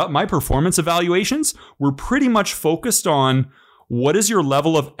I ended up, my performance evaluations were pretty much focused on what is your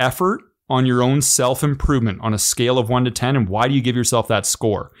level of effort on your own self-improvement on a scale of 1 to 10, and why do you give yourself that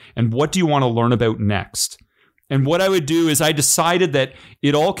score? And what do you want to learn about next? And what I would do is I decided that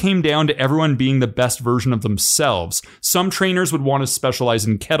it all came down to everyone being the best version of themselves. Some trainers would want to specialize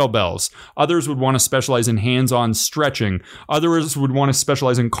in kettlebells. Others would want to specialize in hands-on stretching. Others would want to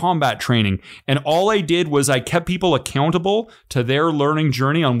specialize in combat training. And all I did was I kept people accountable to their learning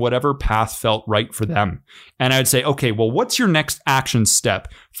journey on whatever path felt right for them. And I'd say, okay, well, what's your next action step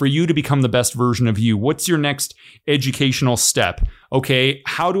for you to become the best version of you? What's your next educational step? Okay,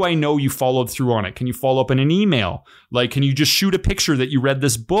 how do I know you followed through on it? Can you follow up in an email? Like, can you just shoot a picture that you read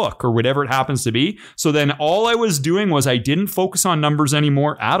this book or whatever it happens to be? So then all I was doing was I didn't focus on numbers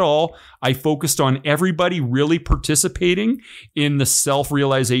anymore at all. I focused on everybody really participating in the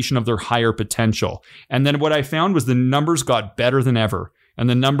self-realization of their higher potential. And then what I found was the numbers got better than ever. And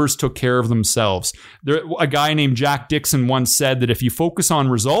the numbers took care of themselves. A guy named Jack Dixon once said that if you focus on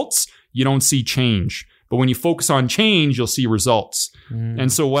results, you don't see change. But when you focus on change, you'll see results.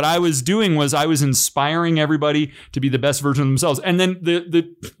 And so what I was doing was I was inspiring everybody to be the best version of themselves. And then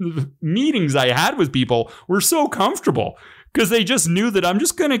the meetings I had with people were so comfortable because they just knew that I'm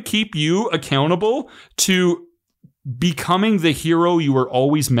just going to keep you accountable to becoming the hero you were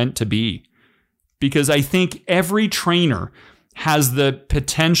always meant to be. Because I think every trainer has the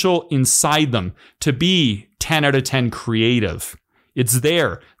potential inside them to be 10 out of 10 creative. It's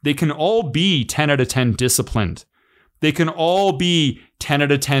there. They can all be 10 out of 10 disciplined. They can all be 10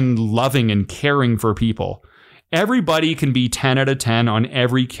 out of 10 loving and caring for people. Everybody can be 10 out of 10 on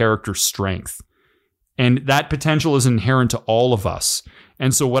every character strength. And that potential is inherent to all of us.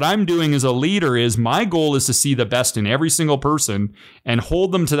 And so what I'm doing as a leader is my goal is to see the best in every single person and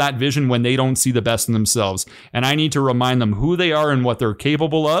hold them to that vision when they don't see the best in themselves. And I need to remind them who they are and what they're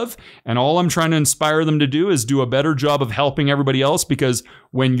capable of. And all I'm trying to inspire them to do is do a better job of helping everybody else, because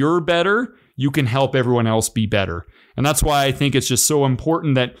when you're better, you can help everyone else be better. And that's why I think it's just so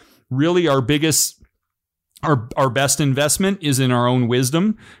important that really our best investment is in our own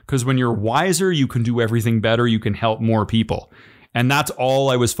wisdom, because when you're wiser, you can do everything better. You can help more people. And that's all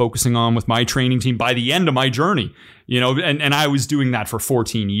I was focusing on with my training team by the end of my journey, and I was doing that for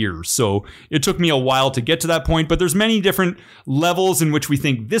 14 years. So it took me a while to get to that point, but there's many different levels in which we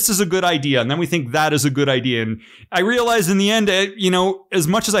think this is a good idea. And then we think that is a good idea. And I realized in the end, as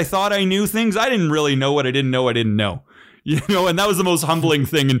much as I thought I knew things, I didn't really know what I didn't know. And that was the most humbling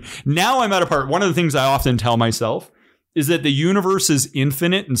thing. And now I'm at a part. One of the things I often tell myself is that the universe is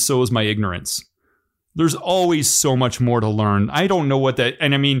infinite and so is my ignorance. There's always so much more to learn. I don't know what that,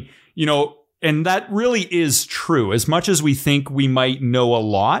 and I mean, and that really is true. As much as we think we might know a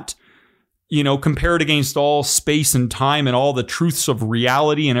lot, compared against all space and time and all the truths of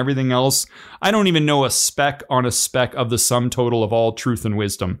reality and everything else, I don't even know a speck on a speck of the sum total of all truth and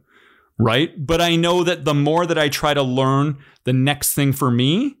wisdom. Right? But I know that the more that I try to learn the next thing for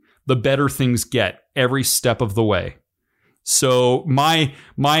me, the better things get every step of the way. So my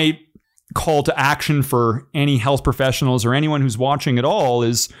call to action for any health professionals or anyone who's watching at all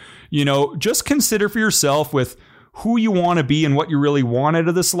is, just consider for yourself with who you want to be and what you really want out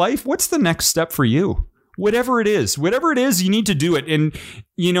of this life. What's the next step for you? Whatever it is, you need to do it. And,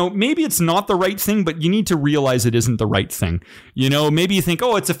 maybe it's not the right thing, but you need to realize it isn't the right thing. Maybe you think,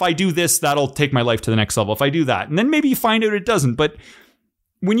 it's if I do this, that'll take my life to the next level. If I do that, and then maybe you find out it doesn't. But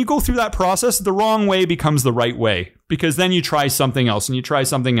when you go through that process, the wrong way becomes the right way, because then you try something else and you try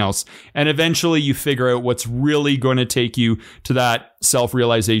something else. And eventually you figure out what's really going to take you to that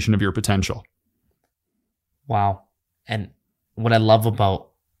self-realization of your potential. Wow. And what I love about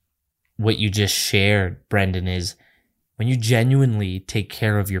what you just shared, Brendan, is when you genuinely take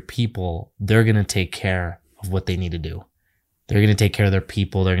care of your people, they're going to take care of what they need to do. They're going to take care of their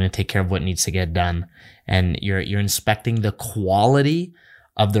people. They're going to take care of what needs to get done. And you're inspecting the quality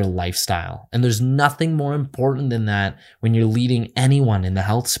of their lifestyle. And there's nothing more important than that when you're leading anyone in the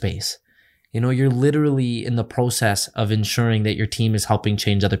health space. You're literally in the process of ensuring that your team is helping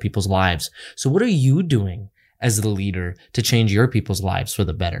change other people's lives. So what are you doing as the leader to change your people's lives for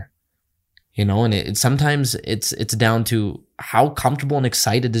the better? And sometimes it's down to how comfortable and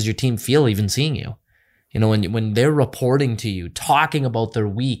excited does your team feel even seeing you? When they're reporting to you, talking about their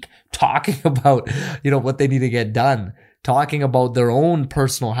week, talking about, what they need to get done, talking about their own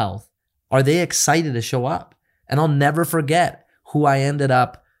personal health, are they excited to show up? And I'll never forget who I ended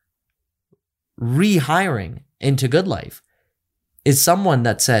up rehiring into Good Life is someone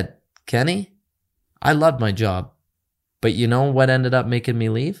that said, Kenny, I loved my job, but you know what ended up making me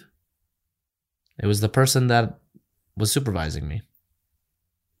leave? It was the person that was supervising me.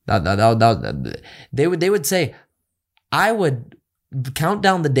 They would say, I would count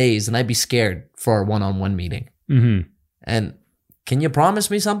down the days and I'd be scared for our one-on-one meeting. Mm-hmm. And can you promise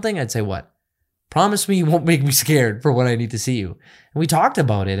me something? I'd say, what? Promise me you won't make me scared for when I need to see you. And we talked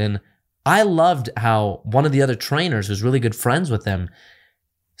about it. And I loved how one of the other trainers who's really good friends with them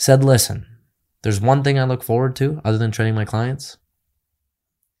said, listen, there's one thing I look forward to other than training my clients.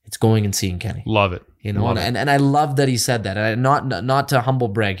 It's going and seeing Kenny. Love it. And I love that he said that. And not to humble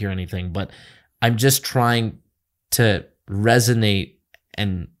brag here or anything, but I'm just trying to resonate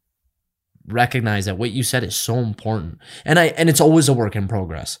and recognize that what you said is so important. And it's always a work in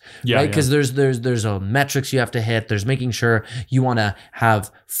progress, right? Because there's metrics you have to hit. There's making sure you want to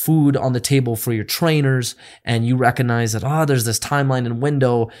have food on the table for your trainers, and you recognize that, there's this timeline and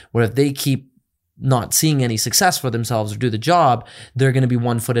window where if they keep not seeing any success for themselves or do the job, they're going to be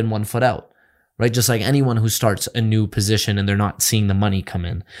 1 foot in, 1 foot out, right? Just like anyone who starts a new position and they're not seeing the money come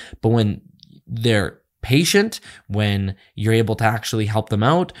in. But when they're patient, when you're able to actually help them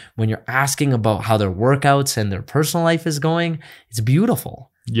out, when you're asking about how their workouts and their personal life is going, it's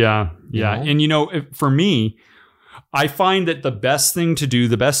beautiful. Yeah. And for me, I find that the best thing to do,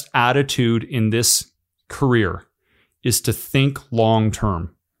 the best attitude in this career is to think long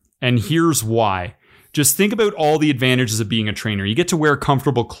term. And here's why. Just think about all the advantages of being a trainer. You get to wear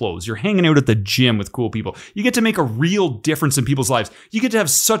comfortable clothes. You're hanging out at the gym with cool people. You get to make a real difference in people's lives. You get to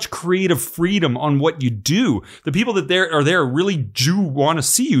have such creative freedom on what you do. The people that are there really do want to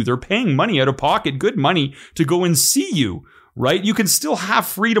see you. They're paying money out of pocket, good money, to go and see you, right? You can still have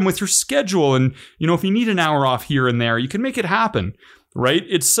freedom with your schedule. And, if you need an hour off here and there, you can make it happen, right?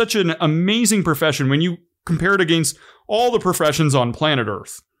 It's such an amazing profession when you compare it against all the professions on planet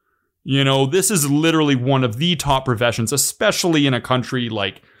Earth. This is literally one of the top professions, especially in a country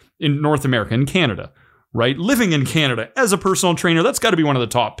like in North America and Canada, right? Living in Canada as a personal trainer, that's got to be one of the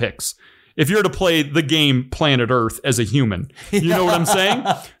top picks. If you're to play the game Planet Earth as a human, you know what I'm saying?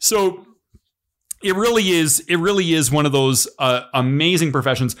 So it really is one of those amazing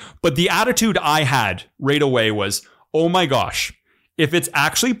professions. But the attitude I had right away was, oh my gosh, if it's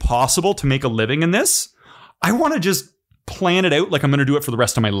actually possible to make a living in this, I want to just plan it out like I'm going to do it for the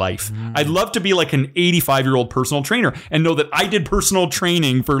rest of my life. I'd love to be like an 85-year-old personal trainer and know that I did personal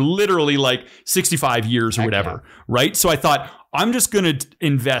training for literally like 65 years or whatever, right? So I thought, I'm just going to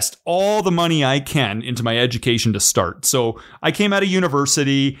invest all the money I can into my education to start. So I came out of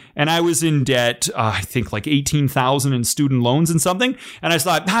university and I was in debt, I think like $18,000 in student loans and something. And I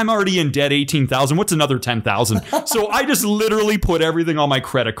thought, I'm already in debt $18,000. What's another $10,000? So I just literally put everything on my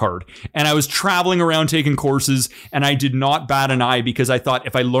credit card. And I was traveling around taking courses, and I did not bat an eye because I thought,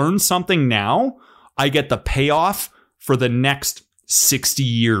 if I learn something now, I get the payoff for the next 60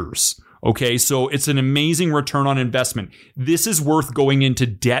 years. Okay, so it's an amazing return on investment. This is worth going into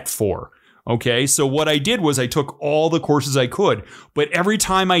debt for. Okay, so what I did was I took all the courses I could, but every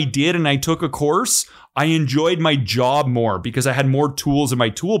time I did and I took a course, I enjoyed my job more because I had more tools in my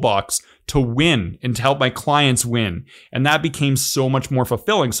toolbox to win and to help my clients win. And that became so much more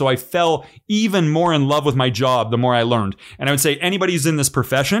fulfilling. So I fell even more in love with my job the more I learned. And I would say anybody who's in this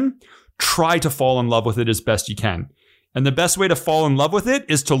profession, try to fall in love with it as best you can. And the best way to fall in love with it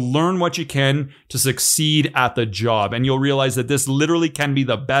is to learn what you can to succeed at the job. And you'll realize that this literally can be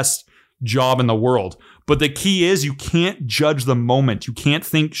the best job in the world. But the key is you can't judge the moment. You can't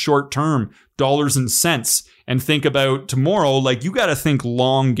think short term, dollars and cents, and think about tomorrow. Like, you got to think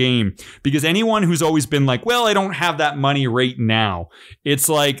long game, because anyone who's always been like, well, I don't have that money right now. It's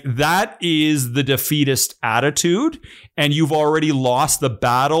like, that is the defeatist attitude, and you've already lost the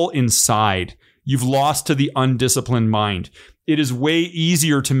battle inside. You've lost to the undisciplined mind. It is way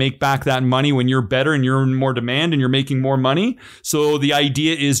easier to make back that money when you're better and you're in more demand and you're making more money. So the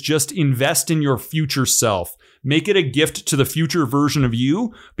idea is just invest in your future self. Make it a gift to the future version of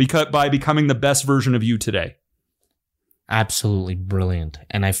you by becoming the best version of you today. Absolutely brilliant.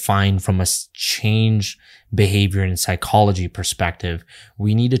 And I find from a change behavior and psychology perspective,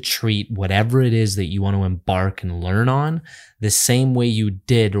 we need to treat whatever it is that you want to embark and learn on the same way you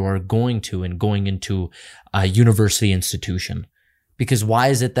did or are going to and going into a university institution. Because why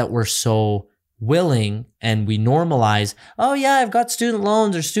is it that we're so willing and we normalize, oh yeah, I've got student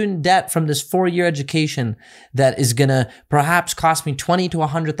loans or student debt from this 4-year education that is going to perhaps cost me $20,000 to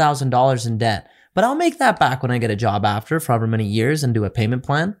 $100,000 in debt. But I'll make that back when I get a job after for however many years and do a payment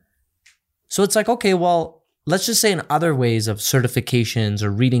plan. So it's like, okay, well, let's just say in other ways of certifications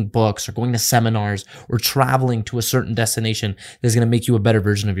or reading books or going to seminars or traveling to a certain destination that's going to make you a better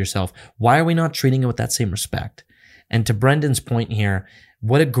version of yourself. Why are we not treating it with that same respect? And to Brendan's point here,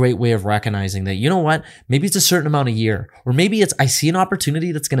 what a great way of recognizing that, you know what, maybe it's a certain amount a year, or maybe it's, I see an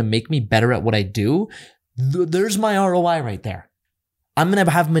opportunity that's going to make me better at what I do. There's my ROI right there. I'm going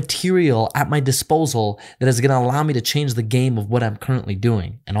to have material at my disposal that is going to allow me to change the game of what I'm currently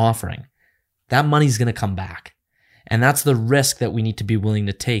doing and offering. That money's going to come back. And that's the risk that we need to be willing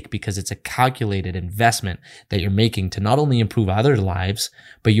to take because it's a calculated investment that you're making to not only improve other lives,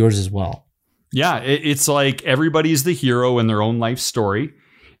 but yours as well. Yeah, it's like everybody's the hero in their own life story.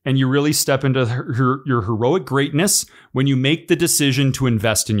 And you really step into your heroic greatness when you make the decision to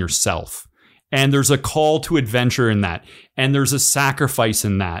invest in yourself. And there's a call to adventure in that. And there's a sacrifice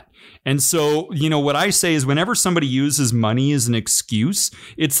in that. And so, what I say is whenever somebody uses money as an excuse,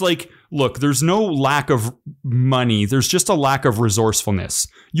 it's like, look, there's no lack of money. There's just a lack of resourcefulness.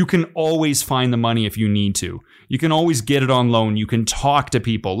 You can always find the money if you need to. You can always get it on loan. You can talk to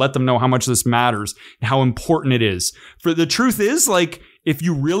people, let them know how much this matters, how important it is. For the truth is, like, if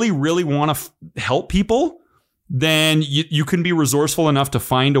you really, really want to help people, then you can be resourceful enough to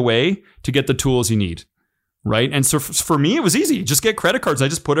find a way to get the tools you need. Right. And so for me, it was easy. Just get credit cards. I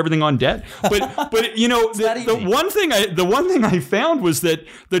just put everything on debt. But the one thing I found was that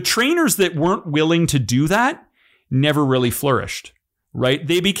the trainers that weren't willing to do that never really flourished. Right.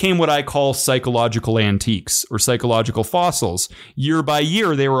 They became what I call psychological antiques or psychological fossils. Year by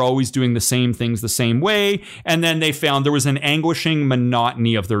year, they were always doing the same things the same way. And then they found there was an anguishing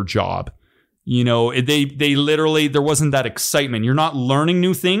monotony of their job. They literally, there wasn't that excitement. You're not learning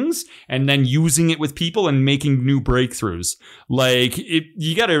new things and then using it with people and making new breakthroughs.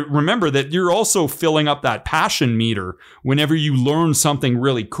 You got to remember that you're also filling up that passion meter whenever you learn something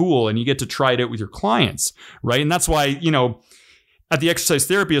really cool and you get to try it out with your clients, right? And that's why, at the Exercise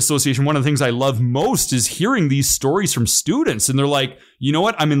Therapy Association, one of the things I love most is hearing these stories from students. And they're like, you know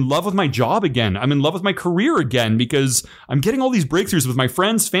what? I'm in love with my job again. I'm in love with my career again because I'm getting all these breakthroughs with my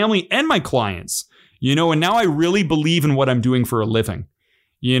friends, family, and my clients. And now I really believe in what I'm doing for a living.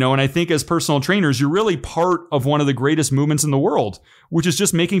 And I think as personal trainers, you're really part of one of the greatest movements in the world, which is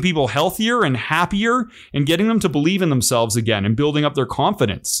just making people healthier and happier and getting them to believe in themselves again and building up their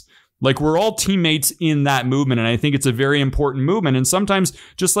confidence. Like, we're all teammates in that movement, and I think it's a very important movement. And sometimes,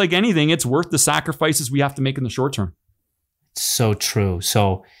 just like anything, it's worth the sacrifices we have to make in the short term. So true.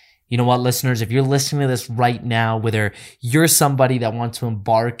 So, you know what, listeners, if you're listening to this right now, whether you're somebody that wants to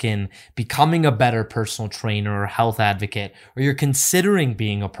embark in becoming a better personal trainer or health advocate, or you're considering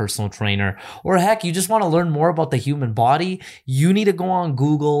being a personal trainer, or heck, you just want to learn more about the human body, you need to go on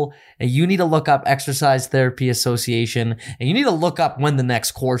Google and you need to look up Exercise Therapy Association and you need to look up when the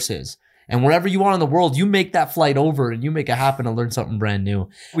next course is. And wherever you are in the world, you make that flight over and you make it happen to learn something brand new.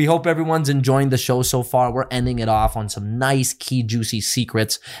 We hope everyone's enjoying the show so far. We're ending it off on some nice, key, juicy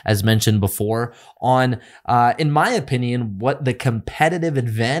secrets, as mentioned before, on, in my opinion, what the competitive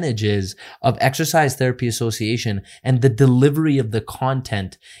advantage is of Exercise Therapy Association and the delivery of the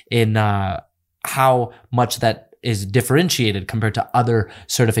content in how much that is differentiated compared to other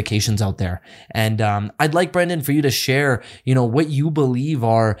certifications out there. And I'd like, Brendan, for you to share, what you believe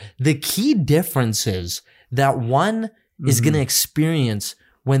are the key differences that one is going to experience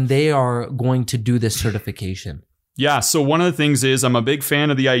when they are going to do this certification. Yeah. So one of the things is I'm a big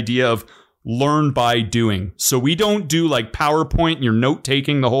fan of the idea of learn by doing. So we don't do like PowerPoint and you're note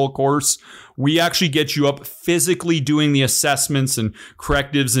taking the whole course. We actually get you up physically doing the assessments and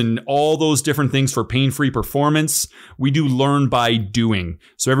correctives and all those different things for pain-free performance. We do learn by doing.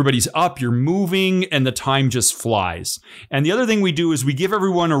 So everybody's up, you're moving, and the time just flies. And the other thing we do is we give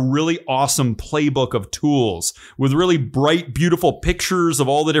everyone a really awesome playbook of tools with really bright, beautiful pictures of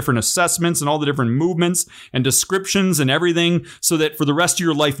all the different assessments and all the different movements and descriptions and everything, so that for the rest of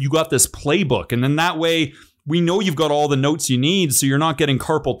your life, you got this playbook. And then that way, we know you've got all the notes you need, so you're not getting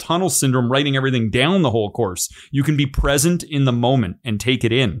carpal tunnel syndrome writing everything down the whole course. You can be present in the moment and take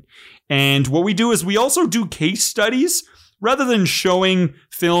it in. And what we do is we also do case studies. Rather than showing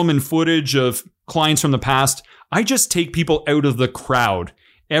film and footage of clients from the past, I just take people out of the crowd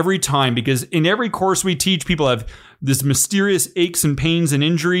every time, because in every course we teach, people have this mysterious aches and pains and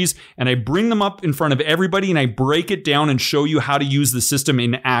injuries, and I bring them up in front of everybody and I break it down and show you how to use the system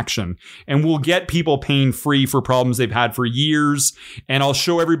in action. And we'll get people pain-free for problems they've had for years, and I'll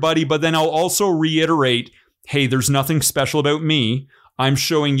show everybody, but then I'll also reiterate, hey, there's nothing special about me. I'm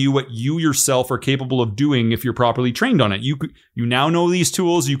showing you what you yourself are capable of doing if you're properly trained on it. You now know these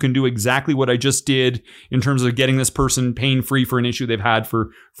tools. You can do exactly what I just did in terms of getting this person pain-free for an issue they've had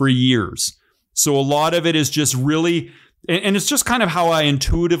for years. So a lot of it is just really, and it's just kind of how I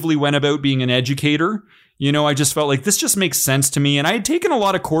intuitively went about being an educator. You know, I just felt like this just makes sense to me. And I had taken a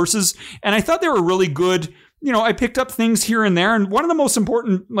lot of courses and I thought they were really good. You know, I picked up things here and there. And one of the most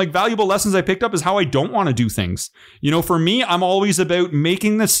important, valuable lessons I picked up is how I don't want to do things. You know, for me, I'm always about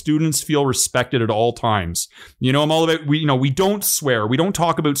making the students feel respected at all times. You know, I'm all about, we don't swear. We don't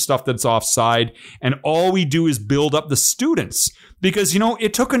talk about stuff that's offside. And all we do is build up the students. Because,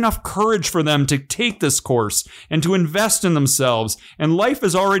 it took enough courage for them to take this course and to invest in themselves. And life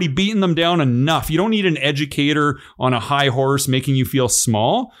has already beaten them down enough. You don't need an educator on a high horse making you feel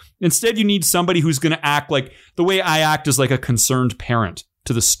small. Instead, you need somebody who's going to act like the way I act as like a concerned parent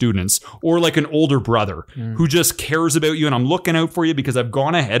to the students, or like an older brother who just cares about you. And I'm looking out for you because I've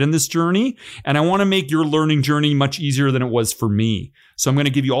gone ahead in this journey and I want to make your learning journey much easier than it was for me. So I'm going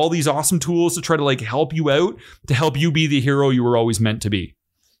to give you all these awesome tools to try to help you out, to help you be the hero you were always meant to be.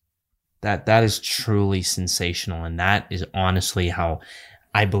 That is truly sensational. And that is honestly how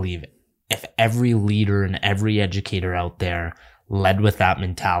I believe if every leader and every educator out there led with that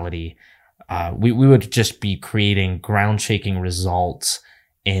mentality, we would just be creating ground-shaking results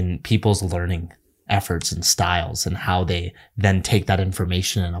in people's learning efforts and styles and how they then take that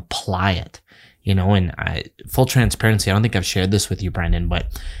information and apply it. And full transparency, I don't think I've shared this with you, Brandon,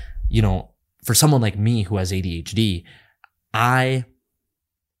 but, for someone like me who has ADHD, I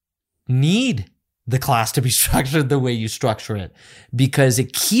need the class to be structured the way you structure it because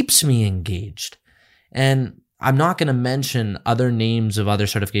it keeps me engaged. And I'm not going to mention other names of other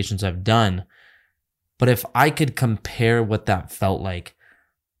certifications I've done, but if I could compare what that felt like,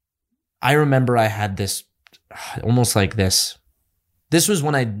 I remember I had this, almost like this. This was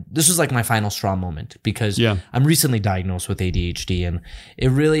like my final straw moment because I'm recently diagnosed with ADHD, and it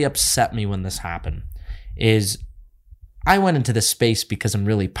really upset me when this happened. I went into this space because I'm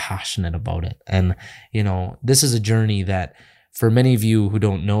really passionate about it. And, this is a journey that for many of you who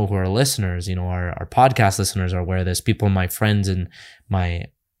don't know, who are listeners, our podcast listeners are aware of this. People, my friends and my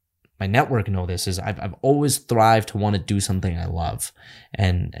network know this, is I've always thrived to want to do something I love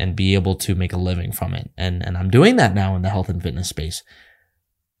and be able to make a living from it. And I'm doing that now in the health and fitness space.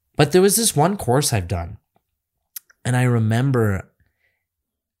 But there was this one course I've done, and I remember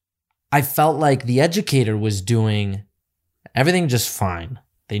I felt like the educator was doing everything just fine.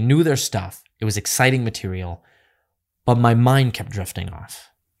 They knew their stuff. It was exciting material, but my mind kept drifting off.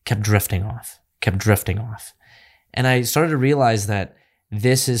 And I started to realize that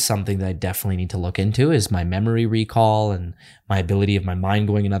this is something that I definitely need to look into, is my memory recall and my ability of my mind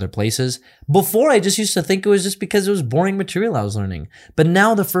going in other places. Before, I just used to think it was just because it was boring material I was learning. But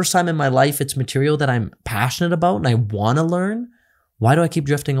now, the first time in my life, it's material that I'm passionate about and I want to learn. Why do I keep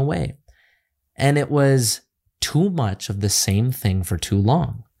drifting away? And it was too much of the same thing for too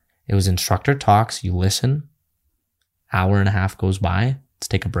long. It was instructor talks, you listen, hour and a half goes by, let's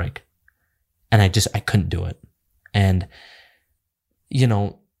take a break. And I couldn't do it. And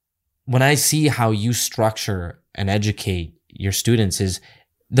when I see how you structure and educate your students, is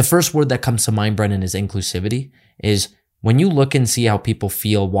the first word that comes to mind, Brendan, is inclusivity. Is when you look and see how people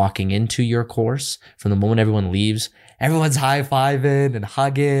feel walking into your course, from the moment everyone leaves, everyone's high-fiving and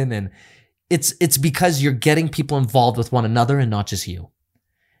hugging. And it's because you're getting people involved with one another and not just you.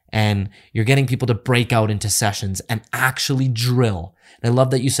 And you're getting people to break out into sessions and actually drill. And I love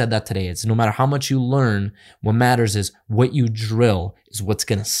that you said that today. It's no matter how much you learn, what matters is what you drill is what's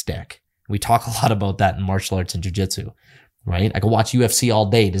going to stick. We talk a lot about that in martial arts and jiu-jitsu. right? I could watch UFC all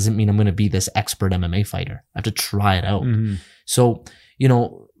day. Doesn't mean I'm going to be this expert MMA fighter. I have to try it out. So,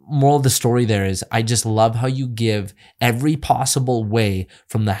 moral of the story there is I just love how you give every possible way,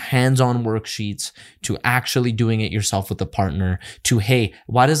 from the hands-on worksheets to actually doing it yourself with a partner to, hey,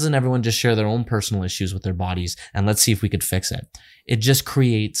 why doesn't everyone just share their own personal issues with their bodies and let's see if we could fix it? It just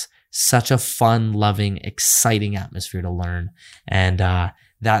creates such a fun, loving, exciting atmosphere to learn. And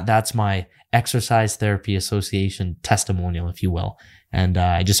that's my Exercise Therapy Association testimonial, if you will. And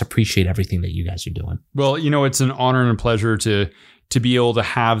I just appreciate everything that you guys are doing. Well, it's an honor and a pleasure to be able to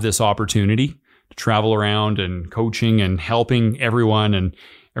have this opportunity to travel around and coaching and helping everyone and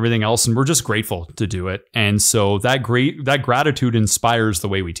everything else. And we're just grateful to do it. And so that gratitude inspires the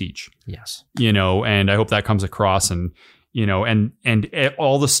way we teach. Yes. And I hope that comes across, and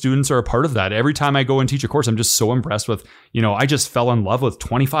all the students are a part of that. Every time I go and teach a course, I'm just so impressed with, I just fell in love with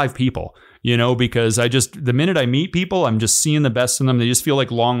 25 people, because the minute I meet people, I'm just seeing the best in them. They just feel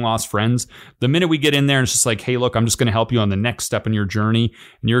like long lost friends. The minute we get in there and it's just like, hey, look, I'm just going to help you on the next step in your journey,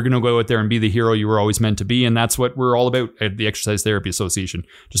 and you're going to go out there and be the hero you were always meant to be. And that's what we're all about at the Exercise Therapy Association.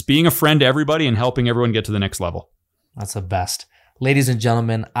 Just being a friend to everybody and helping everyone get to the next level. That's the best. Ladies and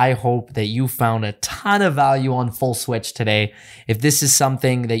gentlemen, I hope that you found a ton of value on Full Switch today. If this is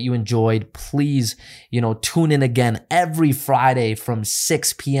something that you enjoyed, please, tune in again every Friday from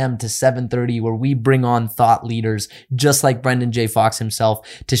 6 p.m. to 7:30, where we bring on thought leaders just like Brendan J. Fox himself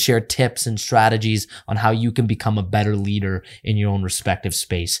to share tips and strategies on how you can become a better leader in your own respective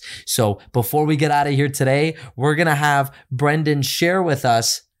space. So before we get out of here today, we're going to have Brendan share with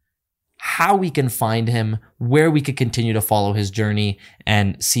us how we can find him, where we could continue to follow his journey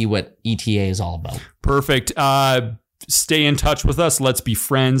and see what ETA is all about. Perfect. Stay in touch with us. Let's be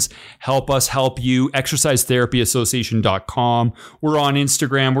friends. Help us help you. ExerciseTherapyAssociation.com. We're on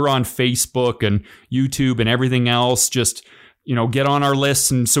Instagram. We're on Facebook and YouTube and everything else. Just, get on our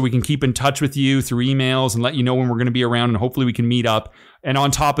lists, and so we can keep in touch with you through emails and let you know when we're going to be around, and hopefully we can meet up. And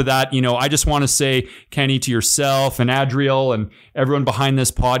on top of that, I just want to say, Kenny, to yourself and Adriel and everyone behind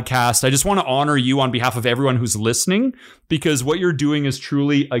this podcast, I just want to honor you on behalf of everyone who's listening, because what you're doing is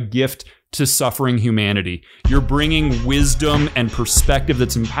truly a gift to suffering humanity. You're bringing wisdom and perspective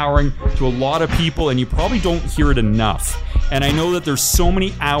that's empowering to a lot of people, and you probably don't hear it enough. And I know that there's so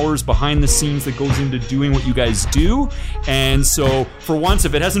many hours behind the scenes that goes into doing what you guys do. And so for once,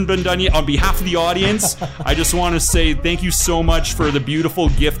 if it hasn't been done yet, on behalf of the audience, I just want to say thank you so much for the beautiful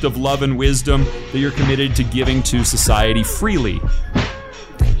gift of love and wisdom that you're committed to giving to society freely.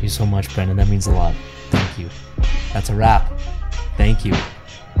 Thank you so much, Brendan. That means a lot. Thank you. That's a wrap. Thank you.